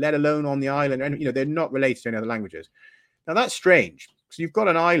world, let alone on the island. And, they're not related to any other languages. Now, that's strange. So you've got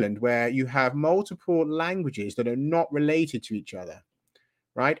an island where you have multiple languages that are not related to each other,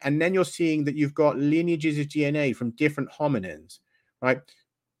 right? And then you're seeing that you've got lineages of DNA from different hominins, right?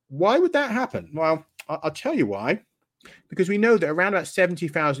 Why would that happen? Well, I'll tell you why. Because we know that around about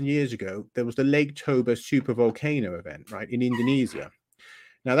 70,000 years ago, there was the Lake Toba supervolcano event, right, in Indonesia.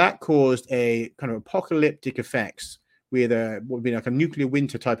 Now, that caused a kind of apocalyptic effects with what would be like a nuclear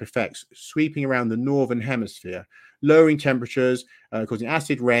winter type effects sweeping around the northern hemisphere, lowering temperatures, causing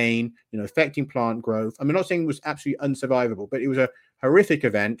acid rain, affecting plant growth. I'm not saying it was absolutely unsurvivable, but it was a horrific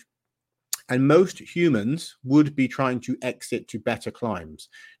event. And most humans would be trying to exit to better climes.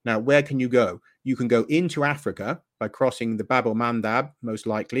 Now, where can you go? You can go into Africa by crossing the Bab el Mandab, most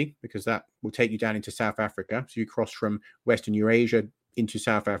likely, because that will take you down into South Africa. So you cross from Western Eurasia into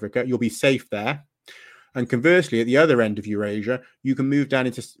South Africa. You'll be safe there. And conversely, at the other end of Eurasia, you can move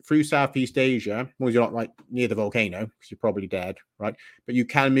down through Southeast Asia. Well, you're not right near the volcano because you're probably dead, right? But you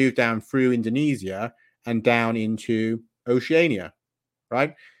can move down through Indonesia and down into Oceania,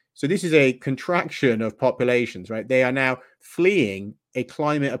 right? So this is a contraction of populations, right? They are now fleeing a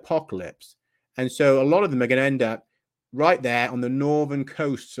climate apocalypse. And so a lot of them are going to end up right there on the northern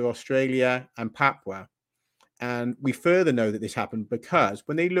coasts of Australia and Papua. And we further know that this happened because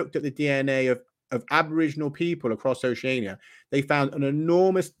when they looked at the DNA of Aboriginal people across Oceania, they found an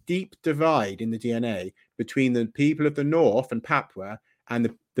enormous deep divide in the DNA between the people of the north and Papua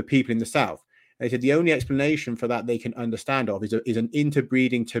and the people in the south. They said the only explanation for that they can understand of is an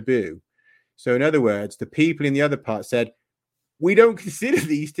interbreeding taboo. So in other words, the people in the other part said, we don't consider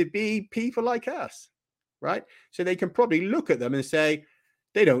these to be people like us, right? So they can probably look at them and say,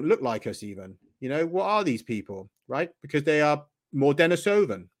 they don't look like us even. What are these people, right? Because they are more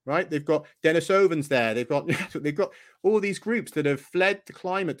Denisovan, right? They've got Denisovans there. They've got all these groups that have fled the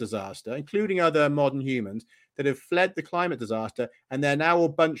climate disaster, including other modern humans that have fled the climate disaster, and they're now all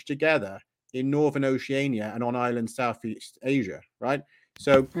bunched together in Northern Oceania and on islands Southeast Asia, right?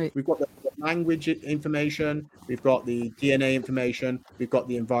 So we've got the language information, we've got the DNA information, we've got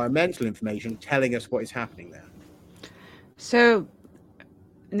the environmental information telling us what is happening there. So,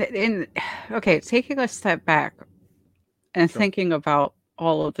 taking a step back and thinking about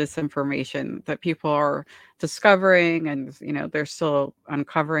all of this information that people are discovering, and they're still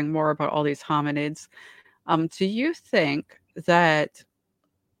uncovering more about all these hominids. Do you think that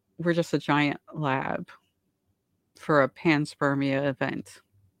we're just a giant lab for a panspermia event?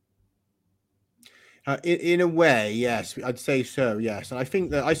 In a way, yes, I'd say so. Yes, and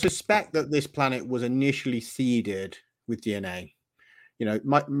I suspect that this planet was initially seeded with DNA.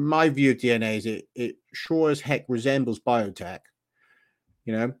 My view of DNA is it sure as heck resembles biotech.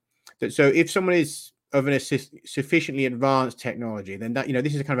 So if someone is of a sufficiently advanced technology, then that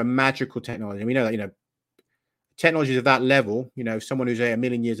this is a kind of a magical technology. And we know that technologies of that level, someone who's a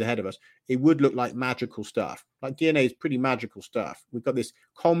million years ahead of us, it would look like magical stuff. Like DNA is pretty magical stuff. We've got this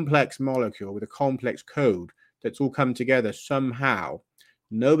complex molecule with a complex code that's all come together somehow.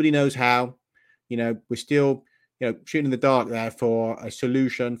 Nobody knows how. We're still shooting in the dark there for a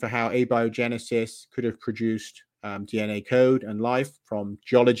solution for how abiogenesis could have produced DNA code and life from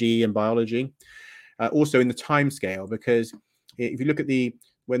geology and biology. Also in the time scale, because if you look at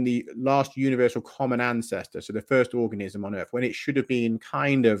when the last universal common ancestor, so the first organism on Earth, when it should have been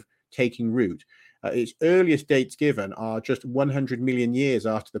kind of taking root, its earliest dates given are just 100 million years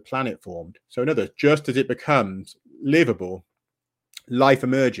after the planet formed. So in other words, just as it becomes livable, life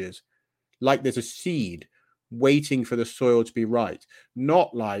emerges, like there's a seed waiting for the soil to be right,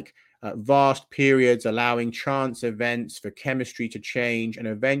 not like vast periods allowing chance events for chemistry to change and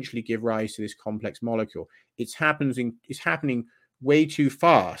eventually give rise to this complex molecule. It's happening way too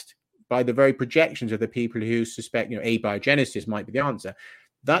fast by the very projections of the people who suspect abiogenesis might be the answer.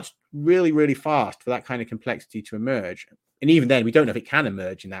 That's really, really fast for that kind of complexity to emerge. And even then, we don't know if it can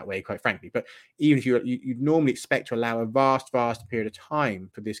emerge in that way, quite frankly. But even if you'd normally expect to allow a vast period of time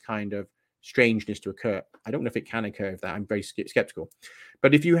for this kind of strangeness to occur. I don't know if it can occur if that. I'm very skeptical.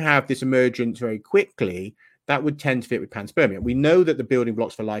 But if you have this emergence very quickly, that would tend to fit with panspermia. We know that the building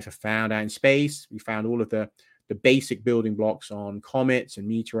blocks for life are found out in space. We found all of the basic building blocks on comets and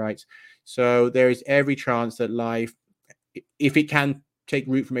meteorites. So there is every chance that life, if it can take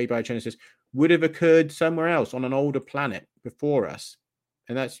root from abiogenesis, would have occurred somewhere else on an older planet before us.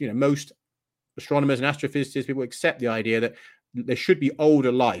 And that's, most astronomers and astrophysicists, people accept the idea that there should be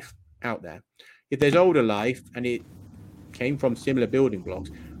older life out there. If there's older life and it came from similar building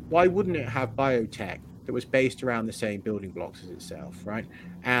blocks, why wouldn't it have biotech that was based around the same building blocks as itself, right?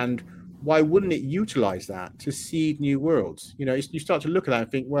 And why wouldn't it utilize that to seed new worlds? You start to look at that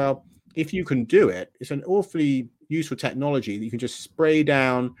and think, well, if you can do it, it's an awfully useful technology that you can just spray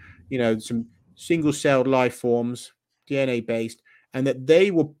down, some single-celled life forms, DNA-based, and that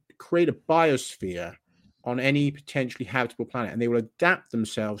they will create a biosphere on any potentially habitable planet, and they will adapt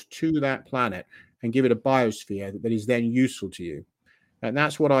themselves to that planet and give it a biosphere that is then useful to you. And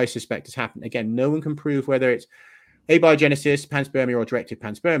that's what I suspect has happened. Again, no one can prove whether it's abiogenesis, panspermia, or directed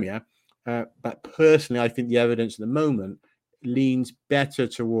panspermia. But personally, I think the evidence at the moment leans better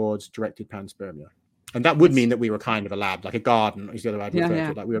towards directed panspermia. And that would mean that we were kind of a lab, like a garden is the other way I'd refer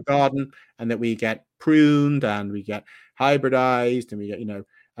to it. Like we were a garden, and that we get pruned and we get hybridized and we get,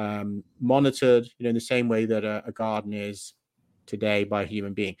 monitored, in the same way that a garden is today by a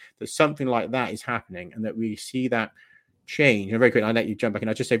human being. That something like that is happening, and that we see that change. And very quickly, I'll let you jump back in.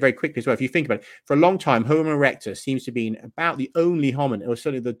 I'll just say very quickly as well, if you think about it, for a long time, Homo erectus seems to have been about the only hominin, or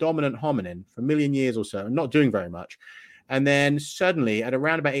certainly the dominant hominin for a million years or so, and not doing very much. And then suddenly, at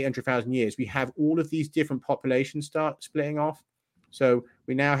around about 800,000 years, we have all of these different populations start splitting off. So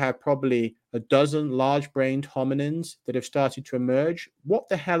we now have probably a dozen large-brained hominins that have started to emerge. What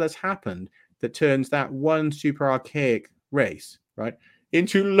the hell has happened that turns that one super archaic race right?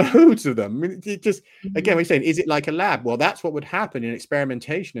 Into loads of them. I mean, it just, again, Mhm. we're saying, is it like a lab? Well, that's what would happen in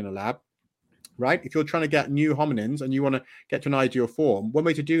experimentation in a lab, right? If you're trying to get new hominins and you want to get to an ideal form, one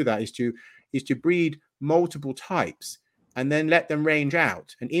way to do that is to breed multiple types and then let them range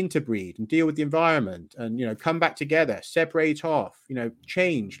out and interbreed and deal with the environment and, you know, come back together, separate off, you know,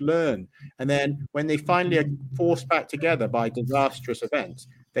 change, learn. And then when they finally are forced back together by disastrous events,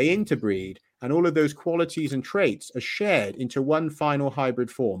 they interbreed, and all of those qualities and traits are shared into one final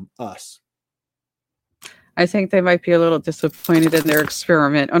hybrid form, us. I think they might be a little disappointed in their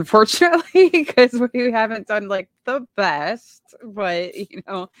experiment, unfortunately, because we haven't done like the best, but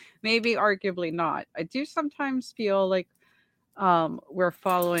maybe arguably not. I do sometimes feel like we're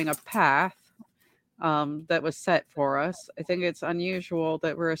following a path that was set for us. I think it's unusual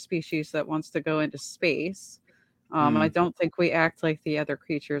that we're a species that wants to go into space. I Mm, don't think we act like the other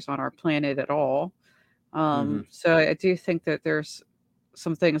creatures on our planet at all. hmm So I do think that there's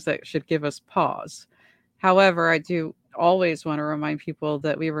some things that should give us pause. However, I do always want to remind people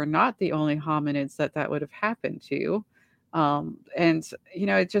that we were not the only hominids that would have happened to. And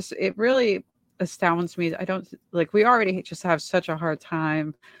it really astounds me. I don't like we already just have such a hard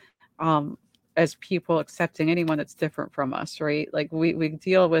time um as people accepting anyone that's different from us, right? Like we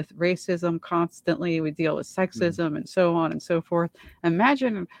deal with racism constantly, we deal with mm, sexism and so on and so forth.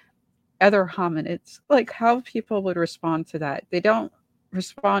 Imagine other hominids, like how people would respond to that. They don't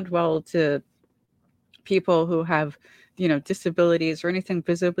respond well to people who have, disabilities or anything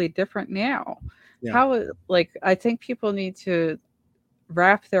visibly different now. yeah. Like, I think people need to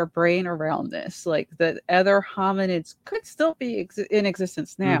wrap their brain around this, like that other hominids could still be in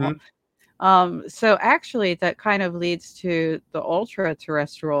existence now. hmm So actually, that kind of leads to the ultra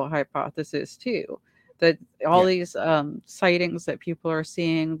terrestrial hypothesis too. That all Yeah. these sightings that people are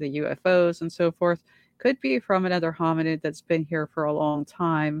seeing, the UFOs and so forth, could be from another hominid that's been here for a long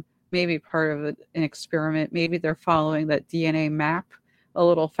time. Maybe part of an experiment. Maybe they're following that DNA map a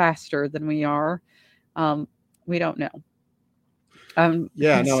little faster than we are. Um, we don't know.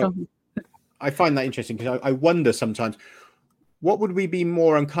 Yeah. No, So I find that interesting because I wonder sometimes, what would we be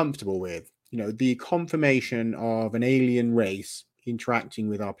more uncomfortable with? You know, the confirmation of an alien race interacting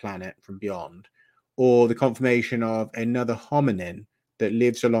with our planet from beyond, or the confirmation of another hominin that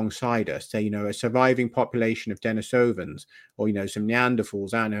lives alongside us, say, you know, a surviving population of Denisovans, or, you know, some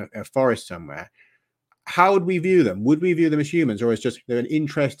Neanderthals out in a forest somewhere. How would we view them? Would we view them as humans, or as just, they're an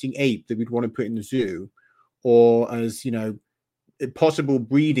interesting ape that we'd want to put in the zoo, or as, you know, possible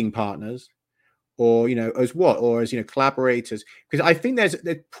breeding partners, or, you know, as what, or as, you know, collaborators? Because I think there's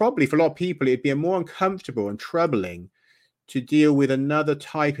probably, for a lot of people, it'd be a more uncomfortable and troubling to deal with another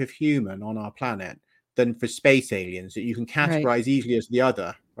type of human on our planet than for space aliens that you can right. categorize easily as the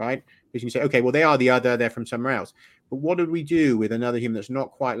other, right? Because you say, okay, well, they are the other, they're from somewhere else. But what would we do with another human that's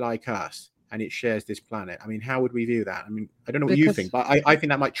not quite like us and it shares this planet? I mean, how would we view that? I mean, I don't know what you Because think, but I think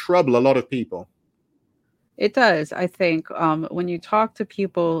that might trouble a lot of people. it does. I think when you talk to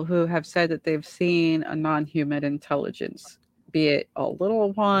people who have said that they've seen a non-human intelligence, be it a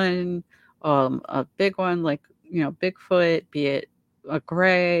little one, a big one like Bigfoot, be it a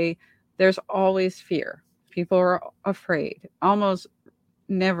gray, there's always fear. People are afraid. Almost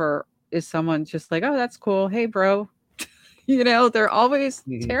never is someone just like, "Oh, that's cool. Hey, bro." They're always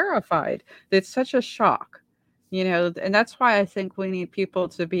Mhm. terrified. It's such a shock, and that's why I think we need people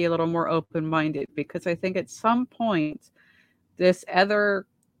to be a little more open minded because I think at some point, this other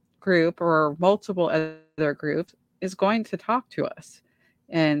group or multiple other groups is going to talk to us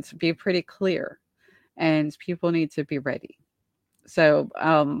and be pretty clear, and people need to be ready. So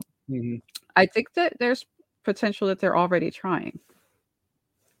Mhm. I think that there's potential that they're already trying,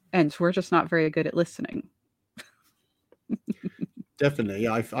 and we're just not very good at listening. Definitely,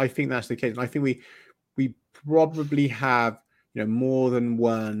 yeah, I think that's the case, and I think we probably have, you know, more than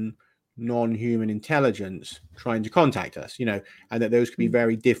one non-human intelligence trying to contact us, you know, and that those could be Mm.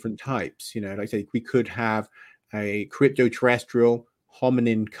 very different types. You know, like I say, we could have a crypto-terrestrial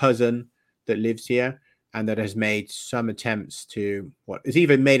hominin cousin that lives here and that has made some attempts to, what has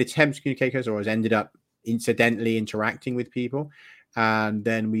either made attempts to communicate with us or has ended up incidentally interacting with people. And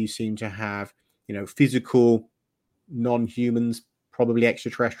then we seem to have, you know, physical non-humans, probably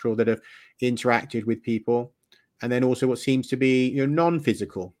extraterrestrial, that have interacted with people. And then also what seems to be, you know,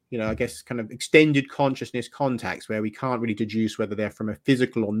 non-physical, you know, I guess kind of extended consciousness contacts where we can't really deduce whether they're from a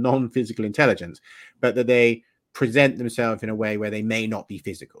physical or non-physical intelligence, but that they present themselves in a way where they may not be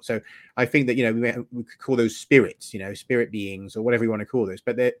physical. So I think that, you know, we could call those spirits, you know, spirit beings or whatever you want to call those.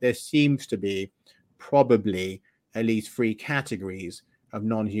 But there seems to be probably at least three categories of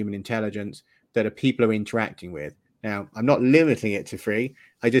non-human intelligence that people are interacting with. Now, I'm not limiting it to 3.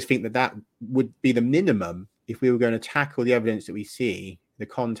 I just think that would be the minimum if we were going to tackle the evidence that we see, the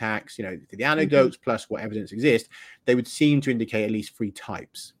contacts, the anecdotes plus what evidence exists. They would seem to indicate at least 3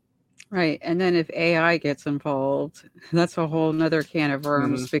 types. Right. And then if AI gets involved, that's a whole nother can of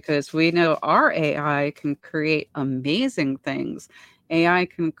worms because we know our AI can create amazing things. AI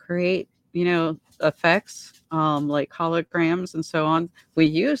can create, effects like holograms and so on. We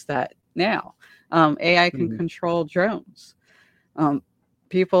use that now. AI can control drones.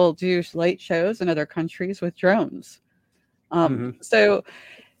 People do light shows in other countries with drones. So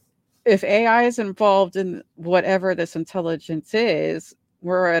if AI is involved in whatever this intelligence is,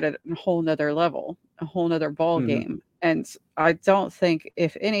 we're at a whole nother level, a whole nother ball game. And I don't think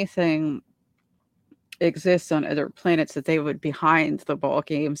if anything exists on other planets that they would behind the ball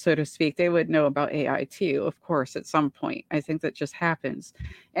game, so to speak. They would know about AI too, of course, at some point. I think that just happens.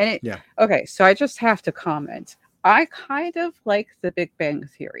 And okay, so I just have to comment. I kind of like the Big Bang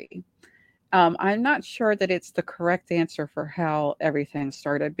Theory. I'm not sure that it's the correct answer for how everything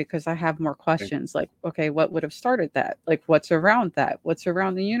started because I have more questions like, okay, what would have started that? Like, what's around that? What's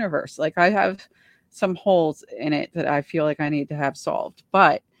around the universe? Like, I have some holes in it that I feel like I need to have solved.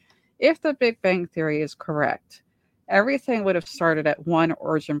 But if the Big Bang Theory is correct, everything would have started at one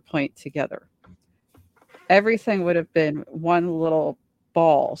origin point together. Everything would have been one little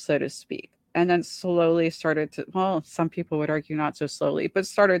ball, so to speak. And then slowly started to, well, some people would argue not so slowly, but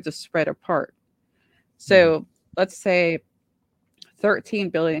started to spread apart. So let's say 13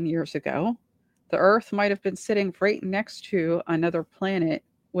 billion years ago, the Earth might have been sitting right next to another planet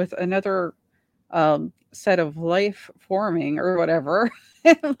with another set of life forming or whatever.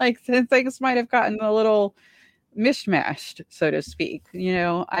 Like things might have gotten a little mishmashed, so to speak.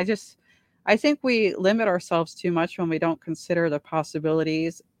 I think we limit ourselves too much when we don't consider the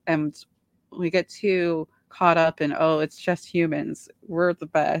possibilities and we get too caught up in, oh, it's just humans. We're the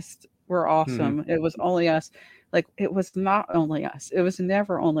best. We're awesome. It was only us. Like, it was not only us. It was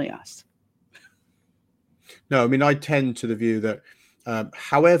never only us. No, I mean, I tend to the view that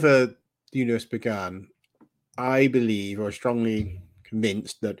however the universe began, I believe or strongly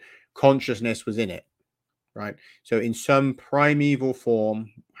convinced that consciousness was in it, right? So in some primeval form,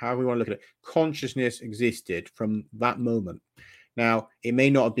 however we want to look at it, consciousness existed from that moment. Now, it may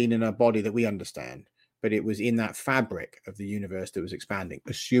not have been in a body that we understand, but it was in that fabric of the universe that was expanding,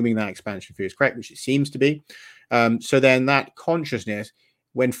 assuming that expansion theory is correct, which it seems to be. So then that consciousness,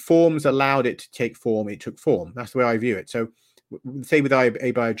 when forms allowed it to take form, it took form. That's the way I view it. So say with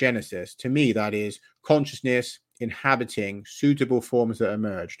abiogenesis, to me, that is consciousness inhabiting suitable forms that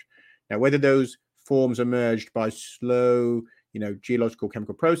emerged. Now, whether those forms emerged by slow geological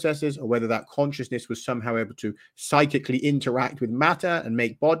chemical processes, or whether that consciousness was somehow able to psychically interact with matter and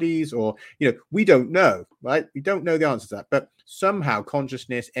make bodies, or we don't know, right? We don't know the answer to that, but somehow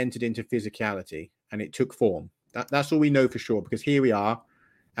consciousness entered into physicality and it took form. That's all we know for sure, because here we are,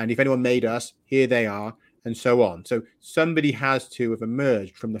 and if anyone made us, here they are, and so on. So somebody has to have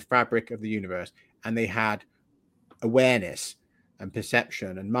emerged from the fabric of the universe, and they had awareness and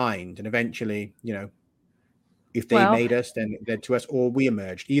perception and mind, and eventually if they made us, then it led to us, or we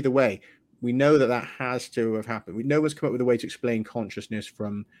emerged. Either way, we know that has to have happened. We know one's come up with a way to explain consciousness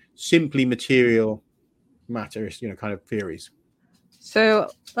from simply material matter, kind of theories. So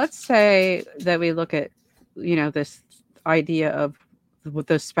let's say that we look at, this idea of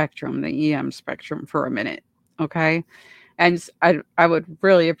the spectrum, the EM spectrum for a minute, okay? And I would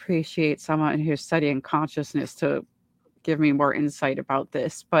really appreciate someone who's studying consciousness to give me more insight about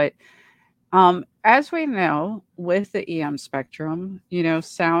this, but as we know, with the EM spectrum,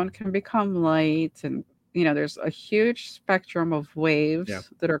 sound can become light and, there's a huge spectrum of waves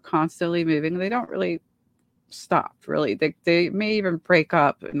that are constantly moving. They don't really stop, really. They may even break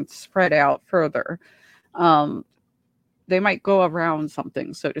up and spread out further. They might go around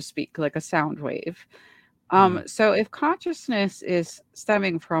something, so to speak, like a sound wave. So if consciousness is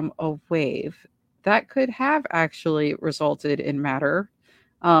stemming from a wave, that could have actually resulted in matter.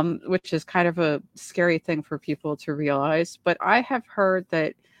 Which is kind of a scary thing for people to realize. But I have heard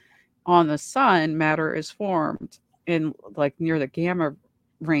that on the sun, matter is formed in like near the gamma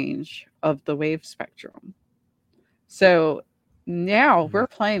range of the wave spectrum. So now we're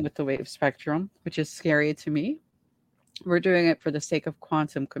playing with the wave spectrum, which is scary to me. We're doing it for the sake of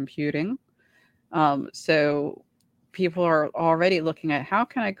quantum computing. So people are already looking at how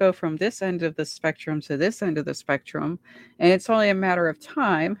can I go from this end of the spectrum to this end of the spectrum, and it's only a matter of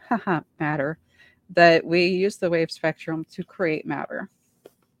time, matter, that we use the wave spectrum to create matter.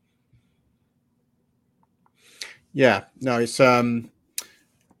 Yeah, no, it's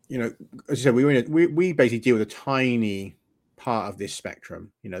as I said, we basically deal with a tiny part of this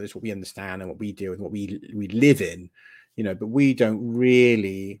spectrum. This is what we understand and what we deal with, what we live in. But we don't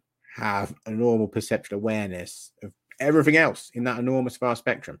really have a normal perceptual awareness of everything else in that enormous vast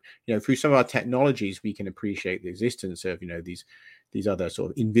spectrum. Through some of our technologies, we can appreciate the existence of these other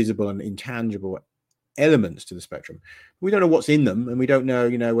sort of invisible and intangible elements to the spectrum. We don't know what's in them, and we don't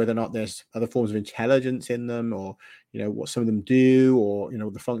know whether or not there's other forms of intelligence in them, or what some of them do, or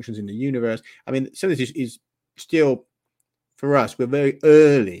the functions in the universe. I mean, some of this is still, for us, we're very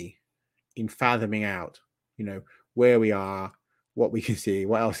early in fathoming out where we are, what we can see,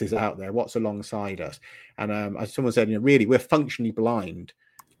 what else is out there, what's alongside us. And as someone said, really, we're functionally blind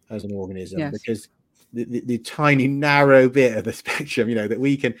as an organism. Yes. Because the tiny narrow bit of the spectrum that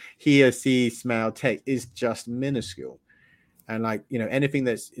we can hear, see, smell, taste is just minuscule. And anything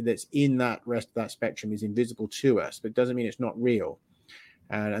that's in that rest of that spectrum is invisible to us, but it doesn't mean it's not real.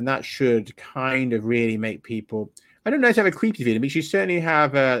 And that should kind of really make people, I don't know if you have a creepy feeling, but you certainly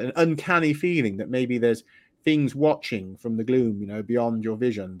have an uncanny feeling that maybe there's things watching from the gloom, beyond your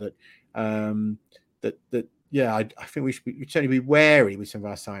vision. I think we should certainly be wary with some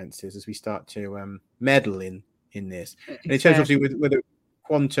of our sciences as we start to meddle in this. And in terms, obviously, with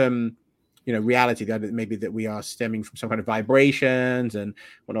quantum, reality, that maybe that we are stemming from some kind of vibrations and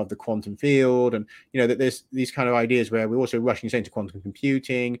one of the quantum field, and that there's these kind of ideas where we're also rushing into quantum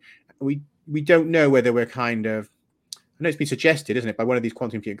computing. We don't know whether we're kind of, I know it's been suggested, isn't it, by one of these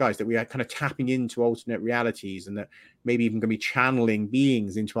quantum computer guys, that we are kind of tapping into alternate realities, and that maybe even going to be channeling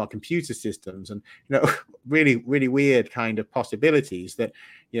beings into our computer systems, and really, really weird kind of possibilities that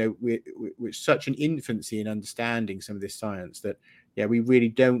we're such an infancy in understanding some of this science that we really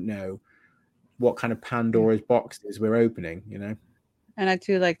don't know what kind of Pandora's boxes we're opening. And I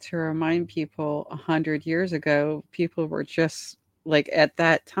do like to remind people, 100 years ago, people were just at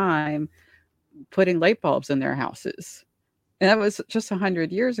that time putting light bulbs in their houses. And that was just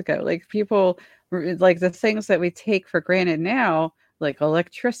 100 years ago. People, the things that we take for granted now, like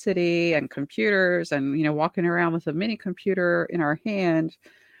electricity and computers and, walking around with a mini computer in our hand,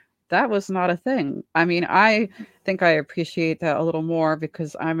 that was not a thing. I mean, I think I appreciate that a little more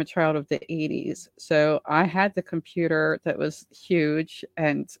because I'm a child of the 80s. So I had the computer that was huge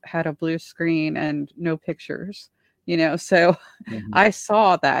and had a blue screen and no pictures, so I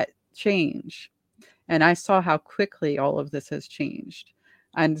saw that change. And I saw how quickly all of this has changed.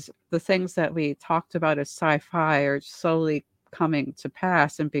 And the things that we talked about as sci-fi are slowly coming to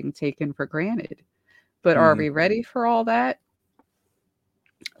pass and being taken for granted. But are we ready for all that?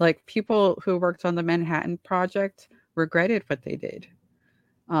 People who worked on the Manhattan Project regretted what they did.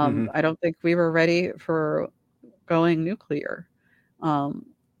 I don't think we were ready for going nuclear.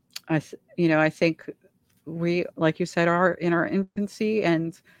 I think we, like you said, are in our infancy,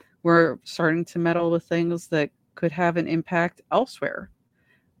 and we're starting to meddle with things that could have an impact elsewhere.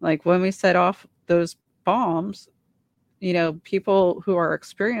 When we set off those bombs, people who are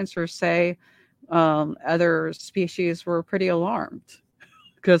experiencers say other species were pretty alarmed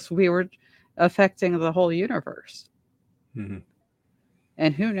because we were affecting the whole universe.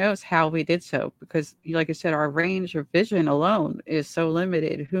 And who knows how we did so, because like I said, our range of vision alone is so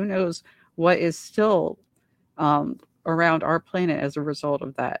limited. Who knows what is still around our planet as a result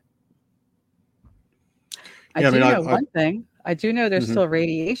of that. I do know one thing. I do know there's still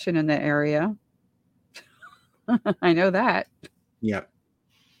radiation in the area. I know that. Yeah.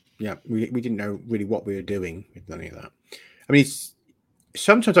 We didn't know really what we were doing with any of that. I mean,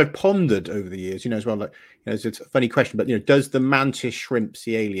 sometimes I've pondered over the years, as well, it's a funny question, but does the mantis shrimp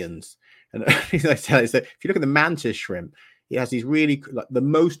see aliens? And I tell is that if you look at the mantis shrimp, it has these really the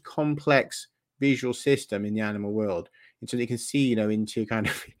most complex visual system in the animal world, and so you can see, into kind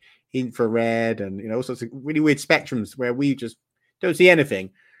of infrared and all sorts of really weird spectrums where we just don't see anything.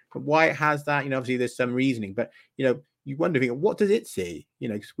 But why it has that, obviously there's some reasoning, but you wonder, what does it see?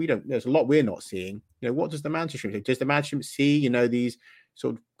 Because there's a lot we're not seeing. What does the mantis shrimp see? Does the mantis shrimp see, these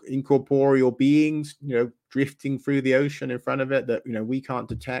sort of incorporeal beings, drifting through the ocean in front of it that we can't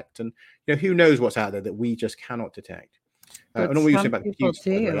detect? And who knows what's out there that we just cannot detect. And all you say about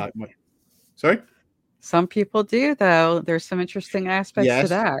the sorry? Some people do, though. There's some interesting aspects to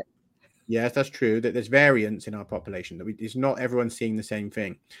that. Yes, that's true. That there's variance in our population. That it's not everyone seeing the same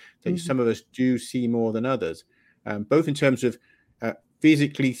thing. That some of us do see more than others, both in terms of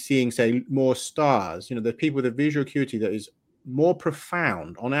physically seeing, say, more stars. The people with a visual acuity that is more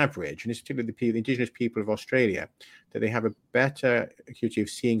profound on average, and it's particularly the indigenous people of Australia, that they have a better acuity of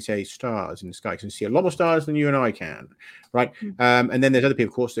seeing, say, stars in the sky. Can see a lot more stars than you and I can, right? And then there's other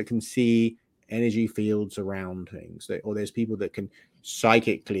people, of course, that can see energy fields around things, or there's people that can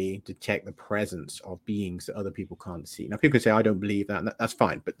psychically detect the presence of beings that other people can't see. Now, people can say, I don't believe that, and that's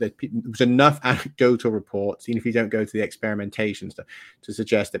fine, but there's enough anecdotal reports, even if you don't go to the experimentations, to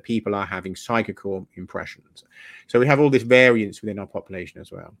suggest that people are having psychical impressions. So we have all this variance within our population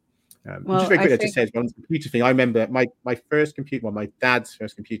as well. Just very quickly, just says one computer thing. I remember my first computer, well, my dad's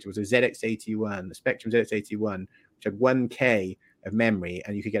first computer was a ZX81, the Spectrum ZX81, which had 1K of memory,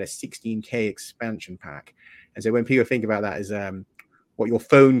 and you could get a 16K expansion pack. And so when people think about that as what your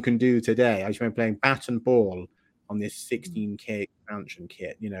phone can do today, I just remember playing bat and ball on this 16K expansion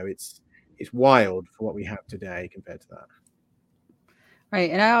kit. It's wild for what we have today compared to that.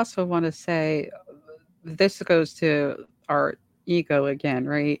 Right. And I also want to say this goes to our ego again,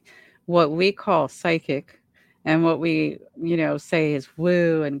 right? What we call psychic and what we, say is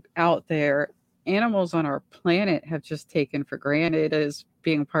woo and out there, animals on our planet have just taken for granted as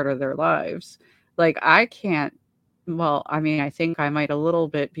being part of their lives. Like I can't, well, I mean, I think I might a little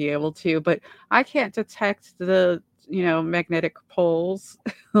bit be able to, but I can't detect the, magnetic poles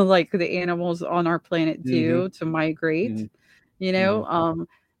like the animals on our planet do to migrate, you know?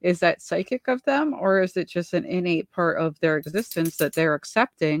 Is that psychic of them, or is it just an innate part of their existence that they're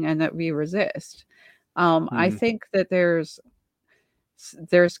accepting and that we resist? I think that there's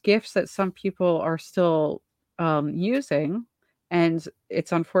gifts that some people are still using, and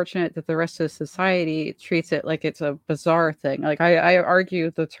it's unfortunate that the rest of society treats it like it's a bizarre thing. Like I argue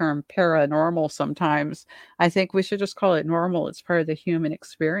the term paranormal sometimes. I think we should just call it normal. It's part of the human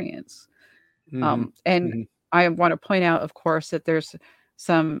experience. And I want to point out, of course, that there's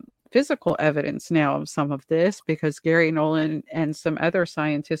some physical evidence now of some of this, because Gary Nolan and some other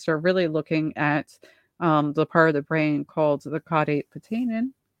scientists are really looking at the part of the brain called the caudate putamen,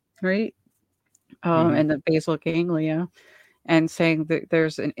 right? And the basal ganglia, and saying that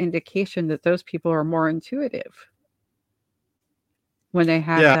there's an indication that those people are more intuitive when they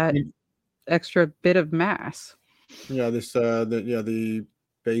have that extra bit of mass. The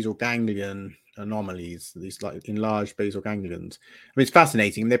basal ganglion anomalies, these like enlarged basal ganglions. I mean, it's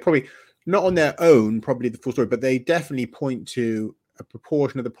fascinating. They're probably not on their own, probably the full story, but they definitely point to a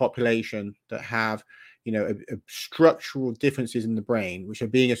proportion of the population that have, a structural differences in the brain, which are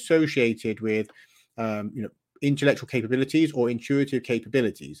being associated with, intellectual capabilities or intuitive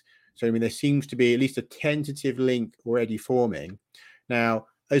capabilities. So, I mean, there seems to be at least a tentative link already forming. Now,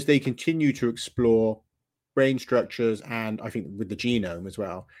 as they continue to explore brain structures, and I think with the genome as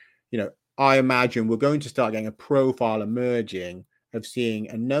well, I imagine we're going to start getting a profile emerging of seeing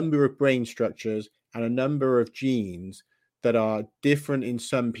a number of brain structures and a number of genes that are different in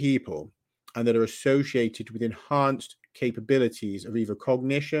some people and that are associated with enhanced capabilities of either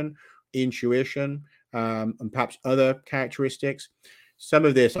cognition, intuition, and perhaps other characteristics. Some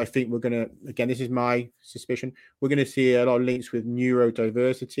of this, I think we're going to, again, this is my suspicion, we're going to see a lot of links with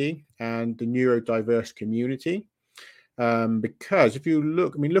neurodiversity and the neurodiverse community. Because if you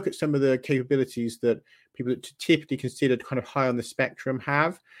look at some of the capabilities that people that typically considered kind of high on the spectrum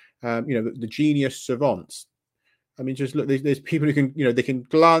have, the genius savants. I mean, just look, there's people who can, they can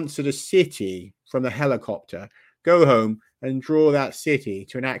glance at a city from the helicopter, go home and draw that city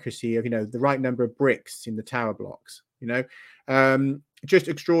to an accuracy of, the right number of bricks in the tower blocks, just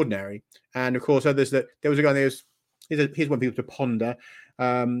extraordinary. And of course, others that there was a guy, here's one people to ponder.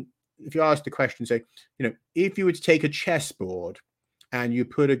 If you ask the question, say, if you were to take a chessboard and you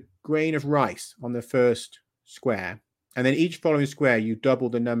put a grain of rice on the first square, and then each following square, you double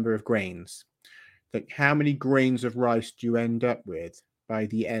the number of grains, like how many grains of rice do you end up with by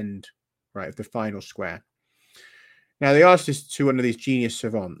the end, right, of the final square? Now, they asked this to one of these genius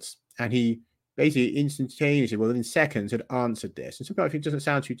savants, and he basically instantaneously, within seconds, had answered this. And sometimes it doesn't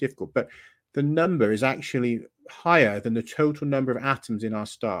sound too difficult, but the number is actually higher than the total number of atoms in our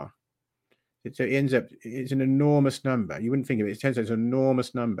star. So it ends up, it's an enormous number. You wouldn't think of it. It turns out it's an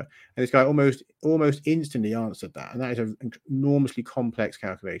enormous number. And this guy almost instantly answered that. And that is an enormously complex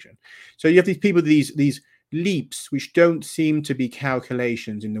calculation. So you have these people, these leaps, which don't seem to be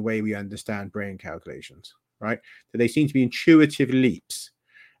calculations in the way we understand brain calculations, right? So they seem to be intuitive leaps.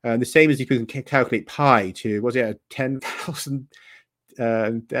 The same as if you can calculate pi to, was it a 10,000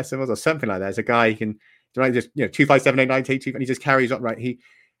 decimals or something like that? There's a guy who can, right, just 2578982, and he just carries on, right?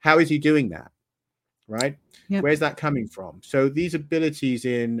 How is he doing that, right? Yep. Where's that coming from? So these abilities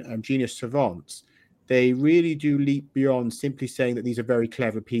in genius savants, they really do leap beyond simply saying that these are very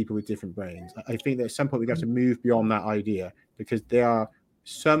clever people with different brains. I think that at some point we have to move beyond that idea, because they are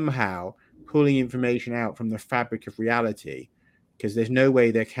somehow pulling information out from the fabric of reality, because there's no way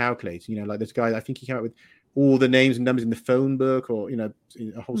they're calculating. Like this guy, I think he came up with all the names and numbers in the phone book, or in a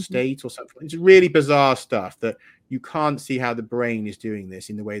whole Mhm. state or something. It's really bizarre stuff that you can't see how the brain is doing this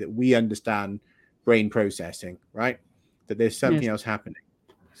in the way that we understand brain processing, right? That there's something Yes. else happening.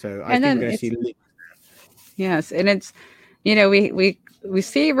 So I And think we're then going to it's see. yes, and it's we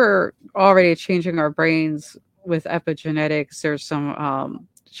see we're already changing our brains with epigenetics. There's some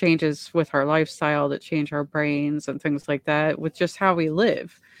changes with our lifestyle that change our brains and things like that with just how we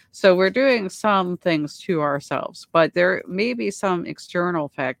live. So we're doing some things to ourselves, but there may be some external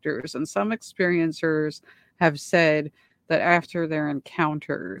factors, and some experiencers have said that after their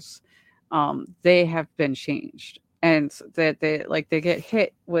encounters, they have been changed, and that they get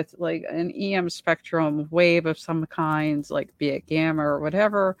hit with like an EM spectrum wave of some kind, like be it gamma or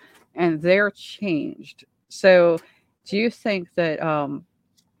whatever, and they're changed. So do you think that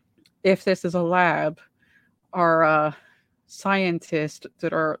if this is a lab, our scientists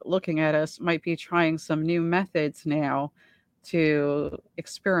that are looking at us might be trying some new methods now to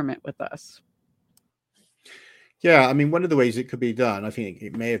experiment with us? Yeah, I mean, one of the ways it could be done, I think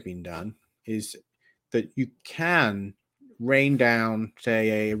it may have been done, is that you can rain down,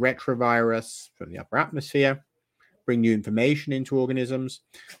 say, a retrovirus from the upper atmosphere, bring new information into organisms.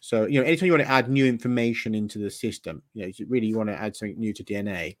 So, anytime you want to add new information into the system, you want to add something new to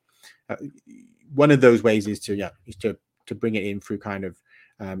DNA. One of those ways is to bring it in through kind of,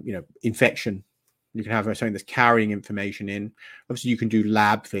 infection. You can have something that's carrying information in. Obviously, you can do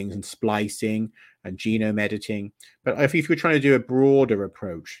lab things and splicing and genome editing. But if you're trying to do a broader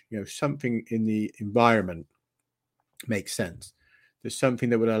approach, something in the environment makes sense. There's something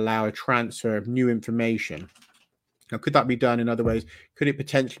that would allow a transfer of new information. Now, could that be done in other ways? Could it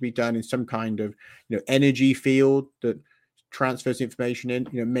potentially be done in some kind of, energy field that transfers information in?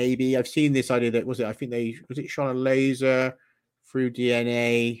 Maybe I've seen this idea that was it shone a laser through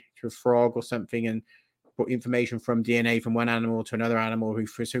DNA to a frog or something, and put information from DNA from one animal to another animal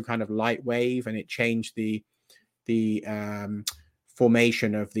through some kind of light wave, and it changed the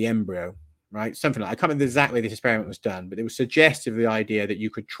formation of the embryo, right? Something like, I can't remember exactly this experiment was done, but it was suggestive of the idea that you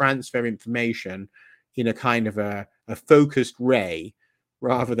could transfer information in a kind of a focused ray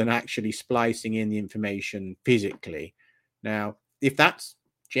rather than actually splicing in the information physically. Now, if that's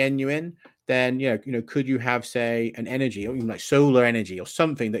genuine, then could you have, say, an energy, or even like solar energy or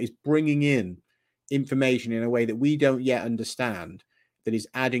something that is bringing in information in a way that we don't yet understand, that is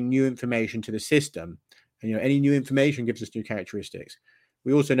adding new information to the system? And any new information gives us new characteristics.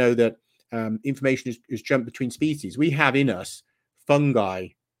 We also know that information is jumped between species. We have in us fungi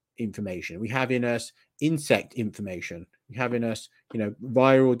information. We have in us insect information. We have in us,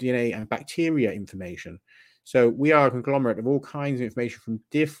 viral DNA and bacteria information. So we are a conglomerate of all kinds of information from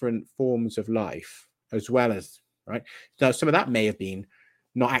different forms of life, as well as, right? Now, some of that may have been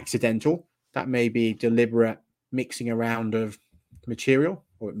not accidental. That may be deliberate mixing around of material,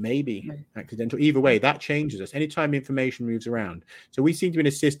 or it may be accidental. Either way, that changes us anytime information moves around. So we seem to be in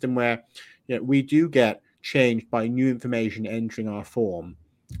a system where we do get changed by new information entering our form.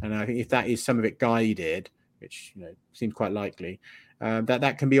 And I think if that is some of it guided, which seems quite likely,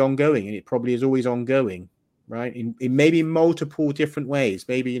 that can be ongoing, and it probably is always ongoing, right? In maybe multiple different ways,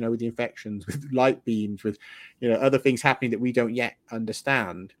 maybe with the infections, with light beams, with other things happening that we don't yet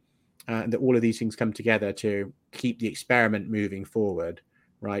understand, and that all of these things come together to keep the experiment moving forward,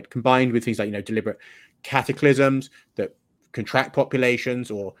 right? Combined with things like deliberate cataclysms that contract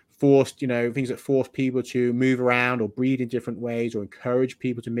populations, or forced things that force people to move around or breed in different ways, or encourage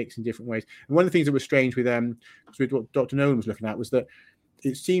people to mix in different ways. And one of the things that was strange with what Dr. Nolan was looking at was that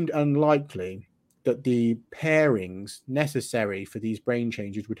it seemed unlikely that the pairings necessary for these brain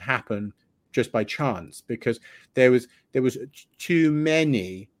changes would happen just by chance, because there was too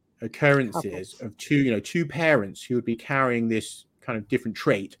many occurrences Couples. of two parents who would be carrying this kind of different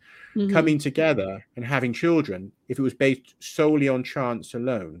trait Mm-hmm. coming together and having children if it was based solely on chance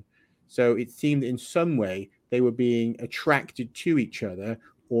alone. So it seemed that in some way they were being attracted to each other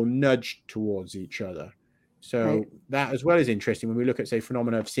or nudged towards each other. So Right. that as well is interesting when we look at, say,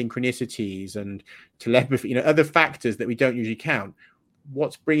 phenomena of synchronicities and telepathy, other factors that we don't usually count.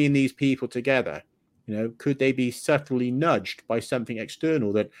 What's bringing these people together? Could they be subtly nudged by something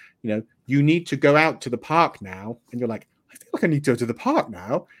external that, you need to go out to the park now, and you're like, I feel like I need to go to the park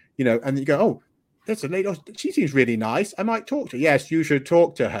now, and you go, oh, there's a lady, oh, she seems really nice, I might talk to her. Yes, you should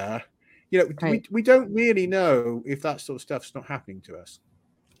talk to her. Right. We don't really know if that sort of stuff's not happening to us.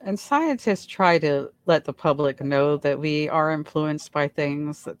 And scientists try to let the public know that we are influenced by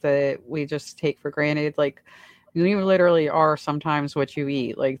things that we just take for granted. Like, you literally are sometimes what you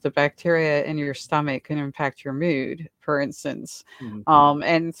eat. Like, the bacteria in your stomach can impact your mood, for instance. Mhm.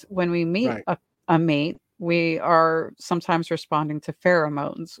 And when we meet Right. a mate, we are sometimes responding to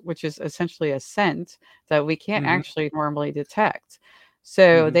pheromones, which is essentially a scent that we can't Hmm. actually normally detect.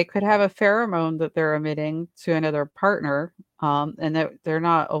 So Hmm. they could have a pheromone that they're emitting to another partner, and that they're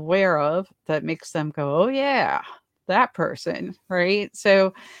not aware of, that makes them go, "Oh yeah, that person," right?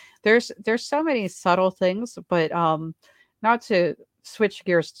 So there's so many subtle things, but not to switch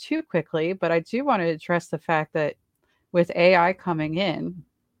gears too quickly, but I do want to address the fact that with AI coming in,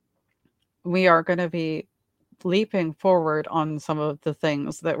 we are going to be leaping forward on some of the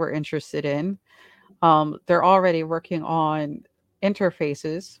things that we're interested in. They're already working on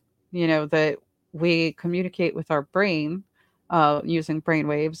interfaces, that we communicate with our brain using brain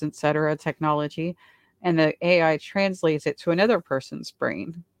waves, etc., technology, and the AI translates it to another person's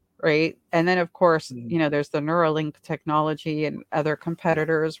brain, right? And then, of course, there's the Neuralink technology and other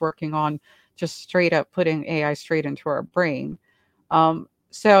competitors working on just straight up putting AI straight into our brain.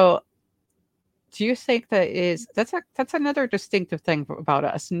 So do you think that's another distinctive thing about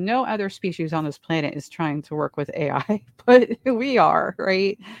us? No other species on this planet is trying to work with AI, but we are,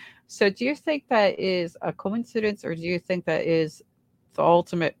 right? So do you think that is a coincidence, or do you think that is the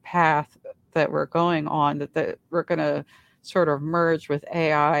ultimate path that we're going on, that we're going to sort of merge with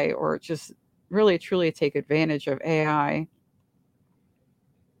AI, or just really truly take advantage of AI?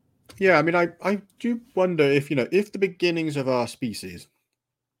 Yeah, I mean, I do wonder if, if the beginnings of our species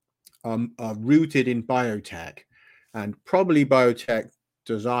are rooted in biotech, and probably biotech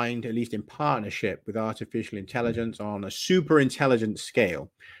designed, at least in partnership with artificial intelligence on a super intelligent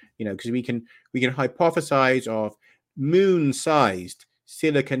scale, because we can hypothesize of moon-sized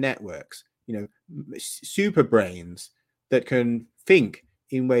silica networks, super brains that can think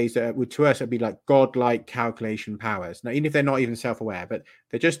in ways that would, to us, would be like godlike calculation powers. Now, even if they're not even self-aware, but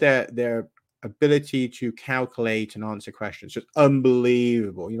they're just their ability to calculate and answer questions, just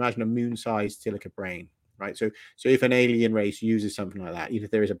unbelievable. You imagine a moon-sized silica brain, right? So if an alien race uses something like that, even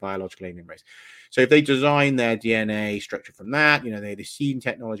if there is a biological alien race, so if they design their DNA structure from that, they've seen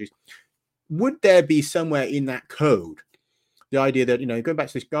technologies, would there be somewhere in that code the idea that, going back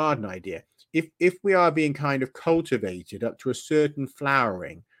to this garden idea, if we are being kind of cultivated up to a certain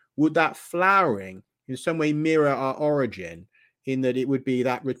flowering, would that flowering in some way mirror our origin, in that it would be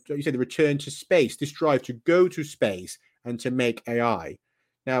that, you said, the return to space, this drive to go to space and to make AI?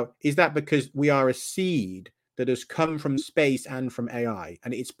 Now, is that because we are a seed that has come from space and from AI,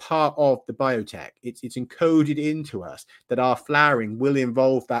 and it's part of the biotech? It's encoded into us that our flowering will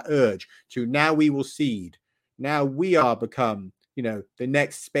involve that urge to, now we will seed. Now we are become, the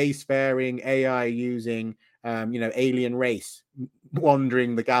next spacefaring AI using, alien race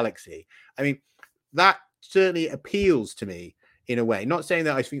wandering the galaxy. I mean, that certainly appeals to me in a way. Not saying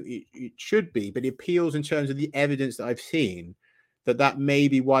that I think it should be, but it appeals in terms of the evidence that I've seen that may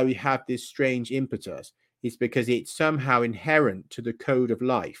be why we have this strange impetus. Is because it's somehow inherent to the code of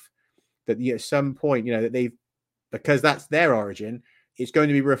life that at some point, that they've, because that's their origin, it's going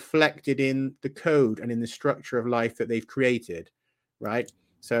to be reflected in the code and in the structure of life that they've created, right?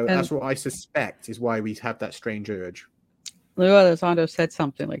 So And that's what I suspect is why we have that strange urge. Lou Elizondo said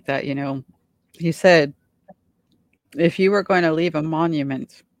something like that. He said, if you were going to leave a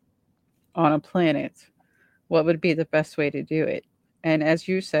monument on a planet, what would be the best way to do it? And as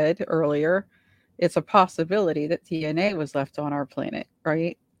you said earlier, it's a possibility that DNA was left on our planet,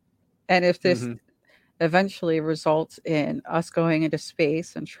 right? And if this Mm-hmm. eventually results in us going into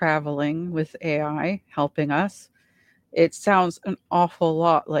space and traveling with AI helping us, it sounds an awful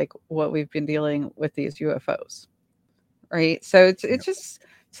lot like what we've been dealing with these UFOs, right? So it's just,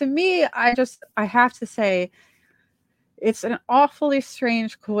 to me, I have to say, it's an awfully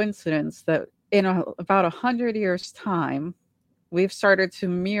strange coincidence that in about 100 years' time, we've started to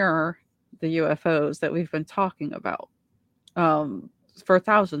mirror the UFOs that we've been talking about for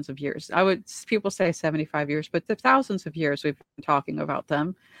thousands of years. People say 75 years, but the thousands of years we've been talking about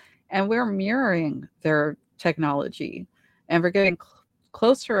them, and we're mirroring their technology, and we're getting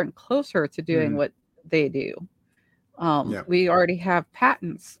closer and closer to doing Mm-hmm. what they do. Yeah. We already have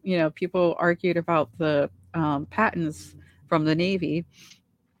patents. People argued about the patents from the Navy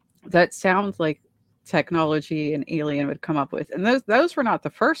that sounds like technology an alien would come up with, and those were not the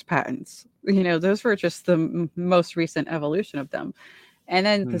first patents. Those were just the most recent evolution of them. And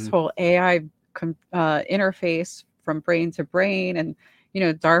then this Mm-hmm. whole AI interface from brain to brain, and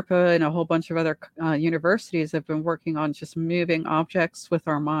DARPA and a whole bunch of other universities have been working on just moving objects with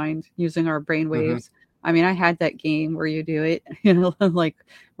our mind using our brain Mm-hmm. waves. I mean, I had that game where you do it, like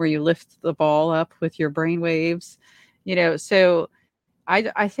where you lift the ball up with your brain waves. So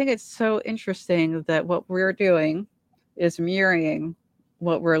I think it's so interesting that what we're doing is mirroring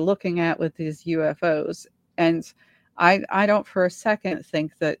what we're looking at with these UFOs. And I don't for a second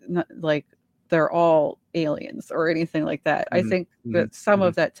think that like they're all aliens or anything like that. I Mhm, think mhm, that some mhm.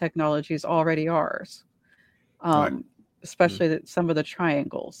 of that technology is already ours, Right. um, Mhm, especially some of the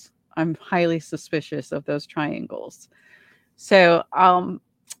triangles. I'm highly suspicious of those triangles. So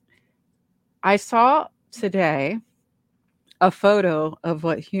I saw today a photo of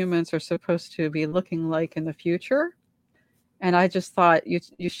what humans are supposed to be looking like in the future. And I just thought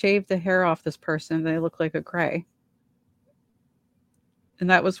you shave the hair off this person, they look like a gray. And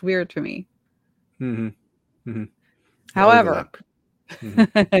that was weird to me. mhm, mhm. The However, overlap.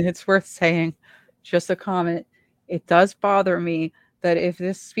 Mhm, it's worth saying, just a comment, it does bother me that if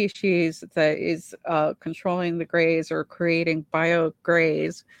this species that is controlling the grays or creating bio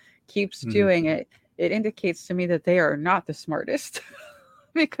grays keeps mhm, doing it, it indicates to me that they are not the smartest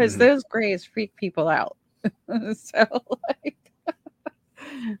because mhm. those grays freak people out. So, like,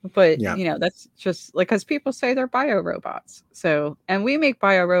 but Yeah. that's just like because people say they're bio robots. So, and we make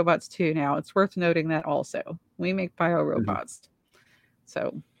bio robots too now. It's worth noting that also we make bio Mhm. robots.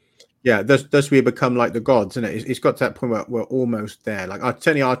 So, Yeah, thus we become like the gods, isn't it? It's got to that point where we're almost there. Like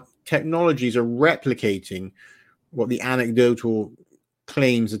certainly our technologies are replicating what the anecdotal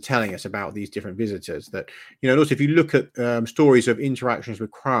claims are telling us about these different visitors. That, and also if you look at stories of interactions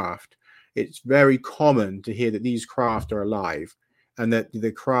with craft, it's very common to hear that these craft are alive, and that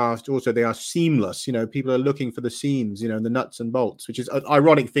the craft also, they are seamless. People are looking for the seams, the nuts and bolts, which is an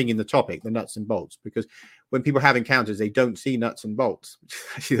ironic thing in the topic, the nuts and bolts, because when people have encounters, they don't see nuts and bolts, which is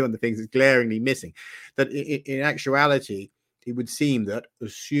actually one of the things that's glaringly missing. That in actuality, it would seem that,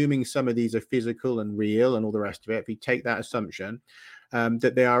 assuming some of these are physical and real and all the rest of it, if we take that assumption,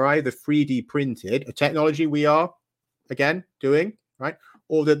 that they are either 3D printed, a technology we are, again, doing, right,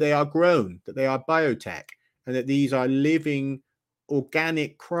 or that they are grown, that they are biotech, and that these are living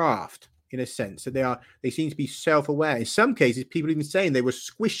organic craft, in a sense, that they seem to be self-aware. In some cases, people even saying they were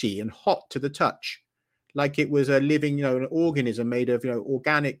squishy and hot to the touch, like it was a living, an organism made of,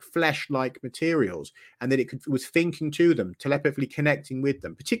 organic flesh-like materials, and that it was thinking to them, telepathically connecting with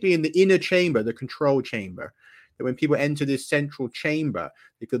them, particularly in the inner chamber, the control chamber. That when people enter this central chamber,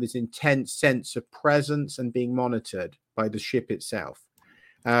 they feel this intense sense of presence and being monitored by the ship itself.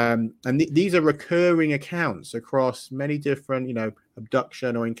 And these are recurring accounts across many different,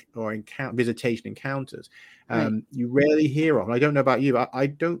 abduction or visitation encounters. right. You rarely hear of. And I don't know about you. I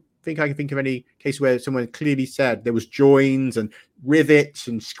don't think I can think of any case where someone clearly said there was joins and rivets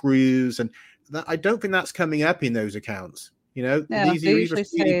and screws, and I don't think that's coming up in those accounts. No, These they are either usually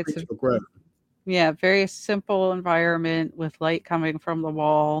say 3D it's a printed or grown. very simple environment with light coming from the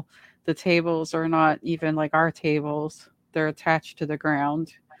wall. The tables are not even like our tables; they're attached to the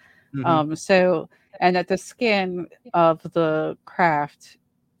ground. Mm-hmm. So, and that the skin of the craft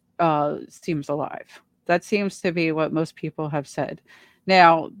seems alive. That seems to be what most people have said.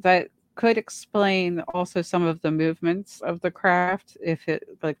 Now, that could explain also some of the movements of the craft. If it,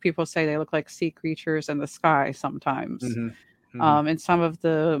 like people say, they look like sea creatures in the sky sometimes, Mm-hmm. Mm-hmm. and some of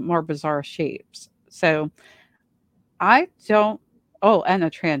the more bizarre shapes. So, I don't. Oh, and the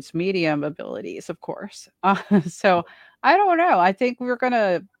transmedium abilities, of course. So, I don't know. I think we're going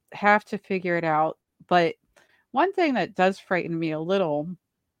to have to figure it out. But one thing that does frighten me a little,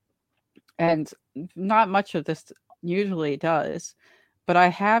 and not much of this usually does, but I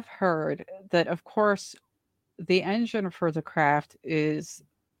have heard that, of course, the engine for the craft is,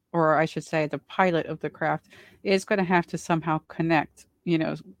 or I should say, the pilot of the craft is going to have to somehow connect,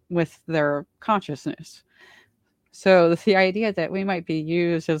 with their consciousness. So the idea that we might be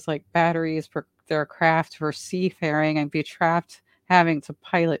used as like batteries for their craft for seafaring and be trapped having to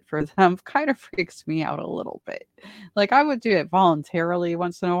pilot for them kind of freaks me out a little bit. Like I would do it voluntarily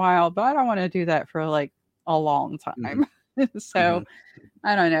once in a while, but I don't want to do that for like a long Mm-hmm. time. So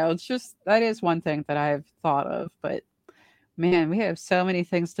I don't know. It's just that is one thing that I've thought of, but man, we have so many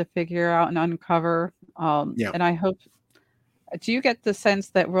things to figure out and uncover. Yeah. And I hope, do you get the sense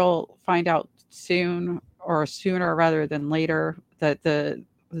that we'll find out soon or sooner rather than later that the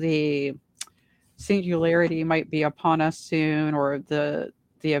singularity might be upon us soon, or the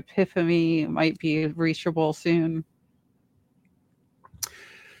epiphany might be reachable soon?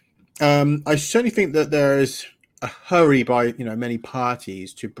 I certainly think that there is a hurry by many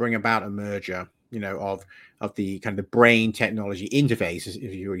parties to bring about a merger, of the kind of the brain technology interface, as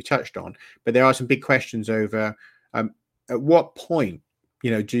you already touched on. But there are some big questions over at what point,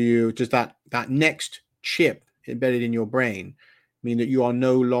 does that next chip embedded in your brain mean that you are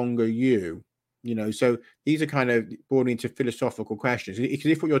no longer you? So these are kind of bordering into philosophical questions. Because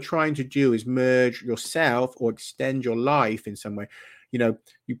if what you're trying to do is merge yourself or extend your life in some way,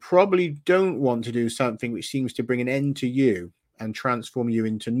 you probably don't want to do something which seems to bring an end to you and transform you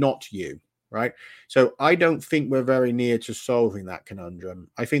into not you, right? So I don't think we're very near to solving that conundrum.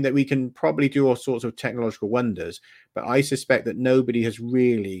 I think that we can probably do all sorts of technological wonders, but I suspect that nobody has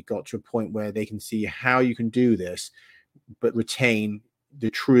really got to a point where they can see how you can do this but retain the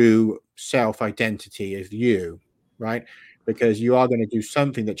true self-identity of you, right? Because you are going to do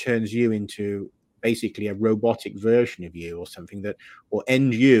something that turns you into basically a robotic version of you, or something that will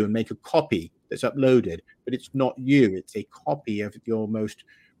end you and make a copy that's uploaded, but it's not you. It's a copy of your most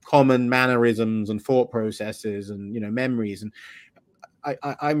common mannerisms and thought processes and memories. And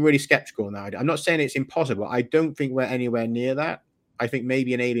I'm really skeptical now. I'm not saying it's impossible. I don't think we're anywhere near that. I think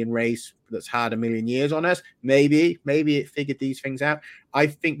maybe an alien race that's had 1,000,000 years on us, maybe it figured these things out. I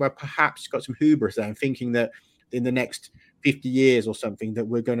think we're perhaps got some hubris there, and thinking that in the next 50 years or something that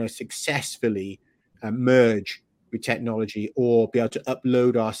we're going to successfully merge with technology, or be able to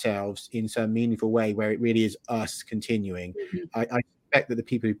upload ourselves in some meaningful way where it really is us continuing. Mhm. I suspect that the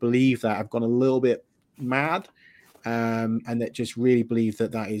people who believe that have gone a little bit mad, and that just really believe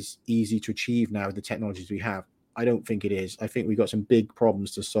that that is easy to achieve now with the technologies we have. I don't think it is. I think we've got some big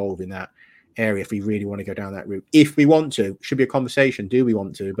problems to solve in that area if we really want to go down that route. If we want to, should be a conversation. Do we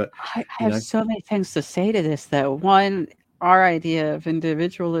want to? But I have so many things to say to this, though. One, our idea of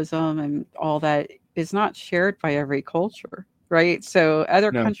individualism and all that is not shared by every culture, right? So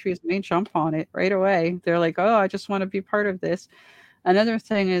other no. countries may jump on it right away. They're like, oh, I just want to be part of this. Another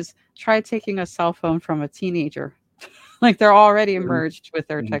thing is try taking a cell phone from a teenager. Like they're already Mhm. merged with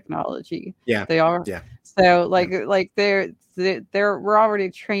their Mhm. technology. Yeah. They are. Yeah. So Yeah. like we're already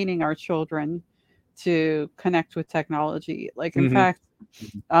training our children to connect with technology. Like in Mhm. fact,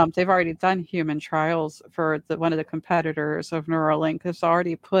 they've already done human trials for one of the competitors of Neuralink has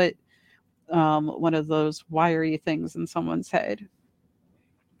already put one of those wiry things in someone's head.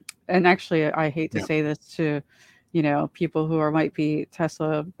 And actually, I hate to Yeah. say this to, people who are might be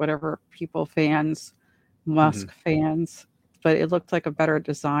Tesla, whatever people fans, Musk Mhm. fans, but it looked like a better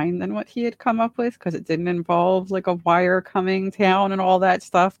design than what he had come up with because it didn't involve like a wire coming down and all that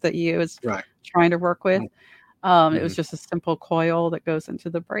stuff that he was Right. trying to work with. It was Mhm. just a simple coil that goes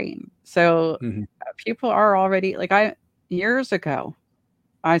into the brain. So Mhm. people are already like years ago,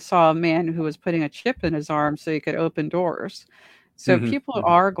 I saw a man who was putting a chip in his arm so he could open doors. So Mhm. people Mhm.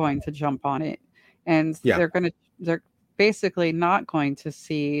 are going to jump on it, and Yeah. they're basically not going to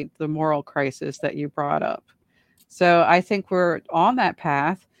see the moral crisis that you brought up. So I think we're on that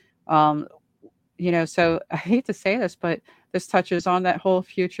path. Um, so I hate to say this, but this touches on that whole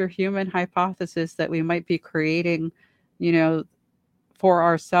future human hypothesis that we might be creating, you know, for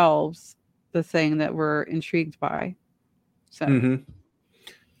ourselves the thing that we're intrigued by. So Mhm.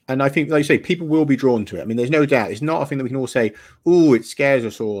 And I think, like you say, people will be drawn to it. I mean, there's no doubt. It's not a thing that we can all say, "Oh, it scares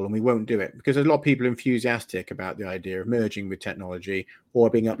us all," and we won't do it, because a lot of people are enthusiastic about the idea of merging with technology, or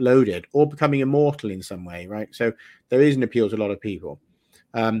being uploaded, or becoming immortal in some way, right? So there is an appeal to a lot of people.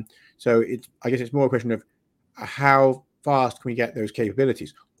 Um, so I guess it's more a question of how fast can we get those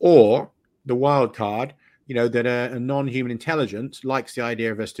capabilities, or the wild card, that a non-human intelligence likes the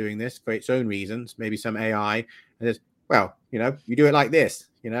idea of us doing this for its own reasons, maybe some AI, and says, well, you do it like this,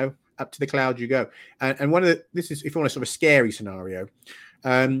 up to the cloud you go. And this is, if you want a sort of scary scenario,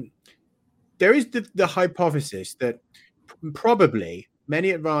 um, there is the hypothesis that probably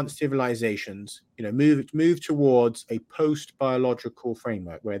many advanced civilizations, move towards a post-biological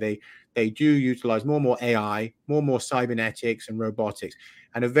framework where they do utilize more and more AI, more and more cybernetics and robotics,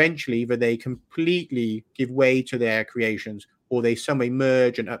 and eventually either they completely give way to their creations, or they somehow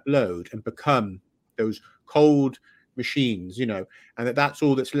merge and upload and become those cold machines, and that's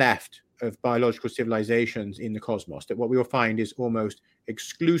all that's left of biological civilizations in the cosmos. That what we will find is almost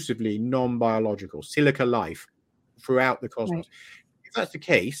exclusively non-biological silica life throughout the right. cosmos. If that's the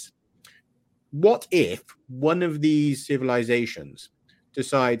case, what if one of these civilizations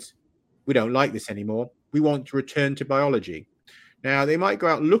decides, we don't like this anymore, we want to return to biology? Now, they might go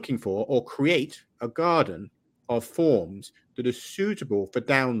out looking for or create a garden of forms that are suitable for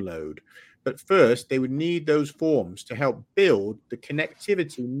download. But first, they would need those forms to help build the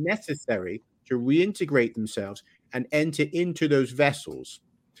connectivity necessary to reintegrate themselves and enter into those vessels.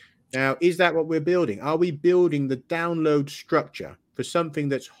 Now, is that what we're building? Are we building the download structure for something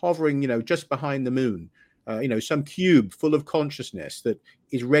that's hovering, just behind the moon? Some cube full of consciousness that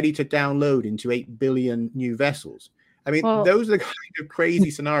is ready to download into 8 billion new vessels. I mean, Well, those are the kind of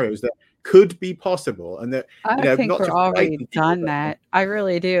crazy scenarios that could be possible, and that, I think not we're to already frighten people, done but that. I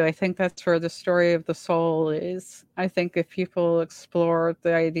really do. I think that's where the story of the soul is. I think if people explore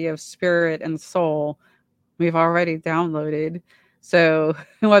the idea of spirit and soul, we've already downloaded. So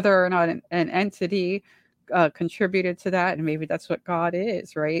whether or not an entity contributed to that, and maybe that's what God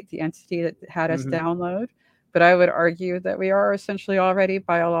is, right? The entity that had us Hmm. download. But I would argue that we are essentially already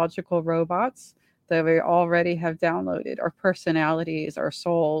biological robots, that we already have downloaded our personalities, our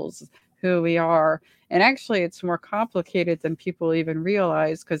souls, who we are. And actually, it's more complicated than people even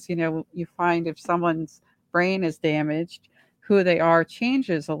realize, because, you find if someone's brain is damaged, who they are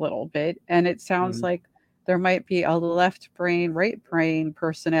changes a little bit. And it sounds Hmm. like there might be a left brain, right brain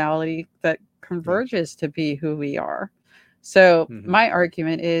personality that Yeah. converges to be who we are. So, Hmm. my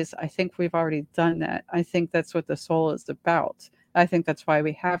argument is I think we've already done that. I think that's what the soul is about. I think that's why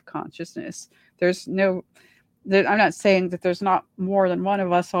we have consciousness. There's no, I'm not saying that there's not more than one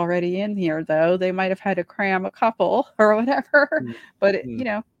of us already in here, though. They might have had to cram a couple or whatever. But,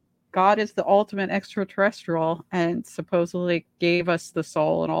 Mm-hmm. God is the ultimate extraterrestrial and supposedly gave us the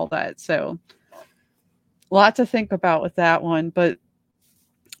soul and all that. So, a lot to think about with that one. But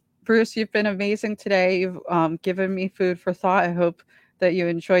Bruce, you've been amazing today. You've given me food for thought. I hope that you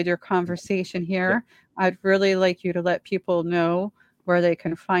enjoyed your conversation Yeah. here. I'd really like you to let people know where they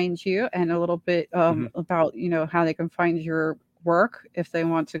can find you and a little bit Hmm. about, how they can find your work if they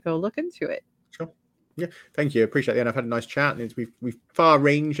want to go look into it. Sure. Yeah, thank you. Appreciate it. And I've had a nice chat. And we've far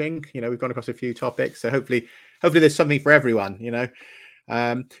ranging. We've gone across a few topics. So hopefully there's something for everyone. Yeah,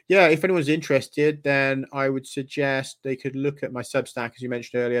 if anyone's interested, then I would suggest they could look at my Substack, as you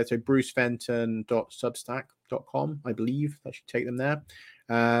mentioned earlier. So brucefenton.substack.com, I believe that should take them there.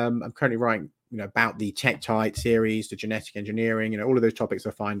 I'm currently writing, about the tektite series, the genetic engineering, all of those topics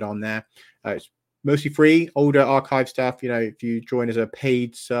I find on there. It's mostly free, older archive stuff. If you join as a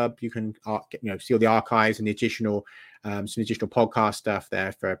paid sub, you can, see all the archives and the additional, some additional podcast stuff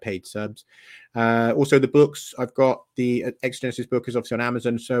there for paid subs. Also, the books, I've got the Exogenesis book is obviously on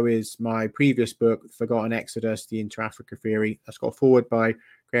Amazon. So is my previous book, Forgotten Exodus, The Inter-Africa Theory. That's got a forward by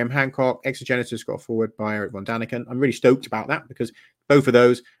Graham Hancock. Exogenesis got a forward by Eric von Daniken. I'm really stoked about that because both of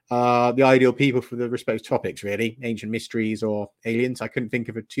those are the ideal people for the respective topics, really. Ancient mysteries or aliens. I couldn't think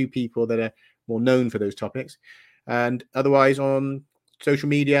of two people that are more known for those topics. And otherwise, on social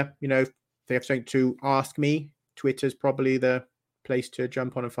media, if they have something to ask me, Twitter's probably the place to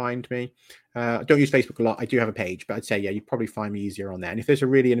jump on and find me. I don't use Facebook a lot. I do have a page, but I'd say, you'd probably find me easier on there. And if there's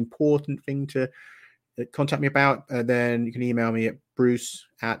an important thing to contact me about, then you can email me at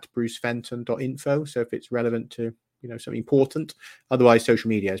bruce@brucefenton.info. So if it's relevant to, something important. Otherwise, social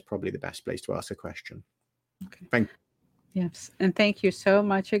media is probably the best place to ask a question. Okay. Thank you. Yes. And thank you so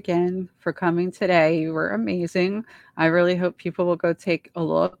much again for coming today. You were amazing. I really hope people will go take a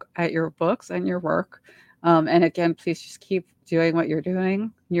look at your books and your work. And again, please just keep doing what you're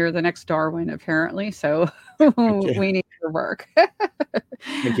doing. You're the next Darwin, apparently. So Thank you. we need your work.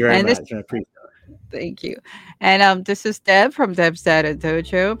 Thank you very And this much. I appreciate it. Thank you. And this is Deb from Deb's Data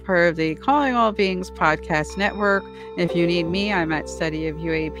Dojo, part of the Calling All Beings podcast network. If you need me, I'm at Study of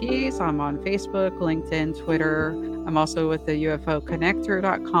UAPs. I'm on Facebook, LinkedIn, Twitter. I'm also with the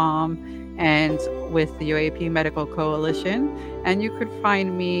UFOconnector.com and with the UAP Medical Coalition. And you could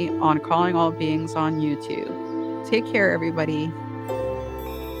find me on Calling All Beings on YouTube. Take care, everybody.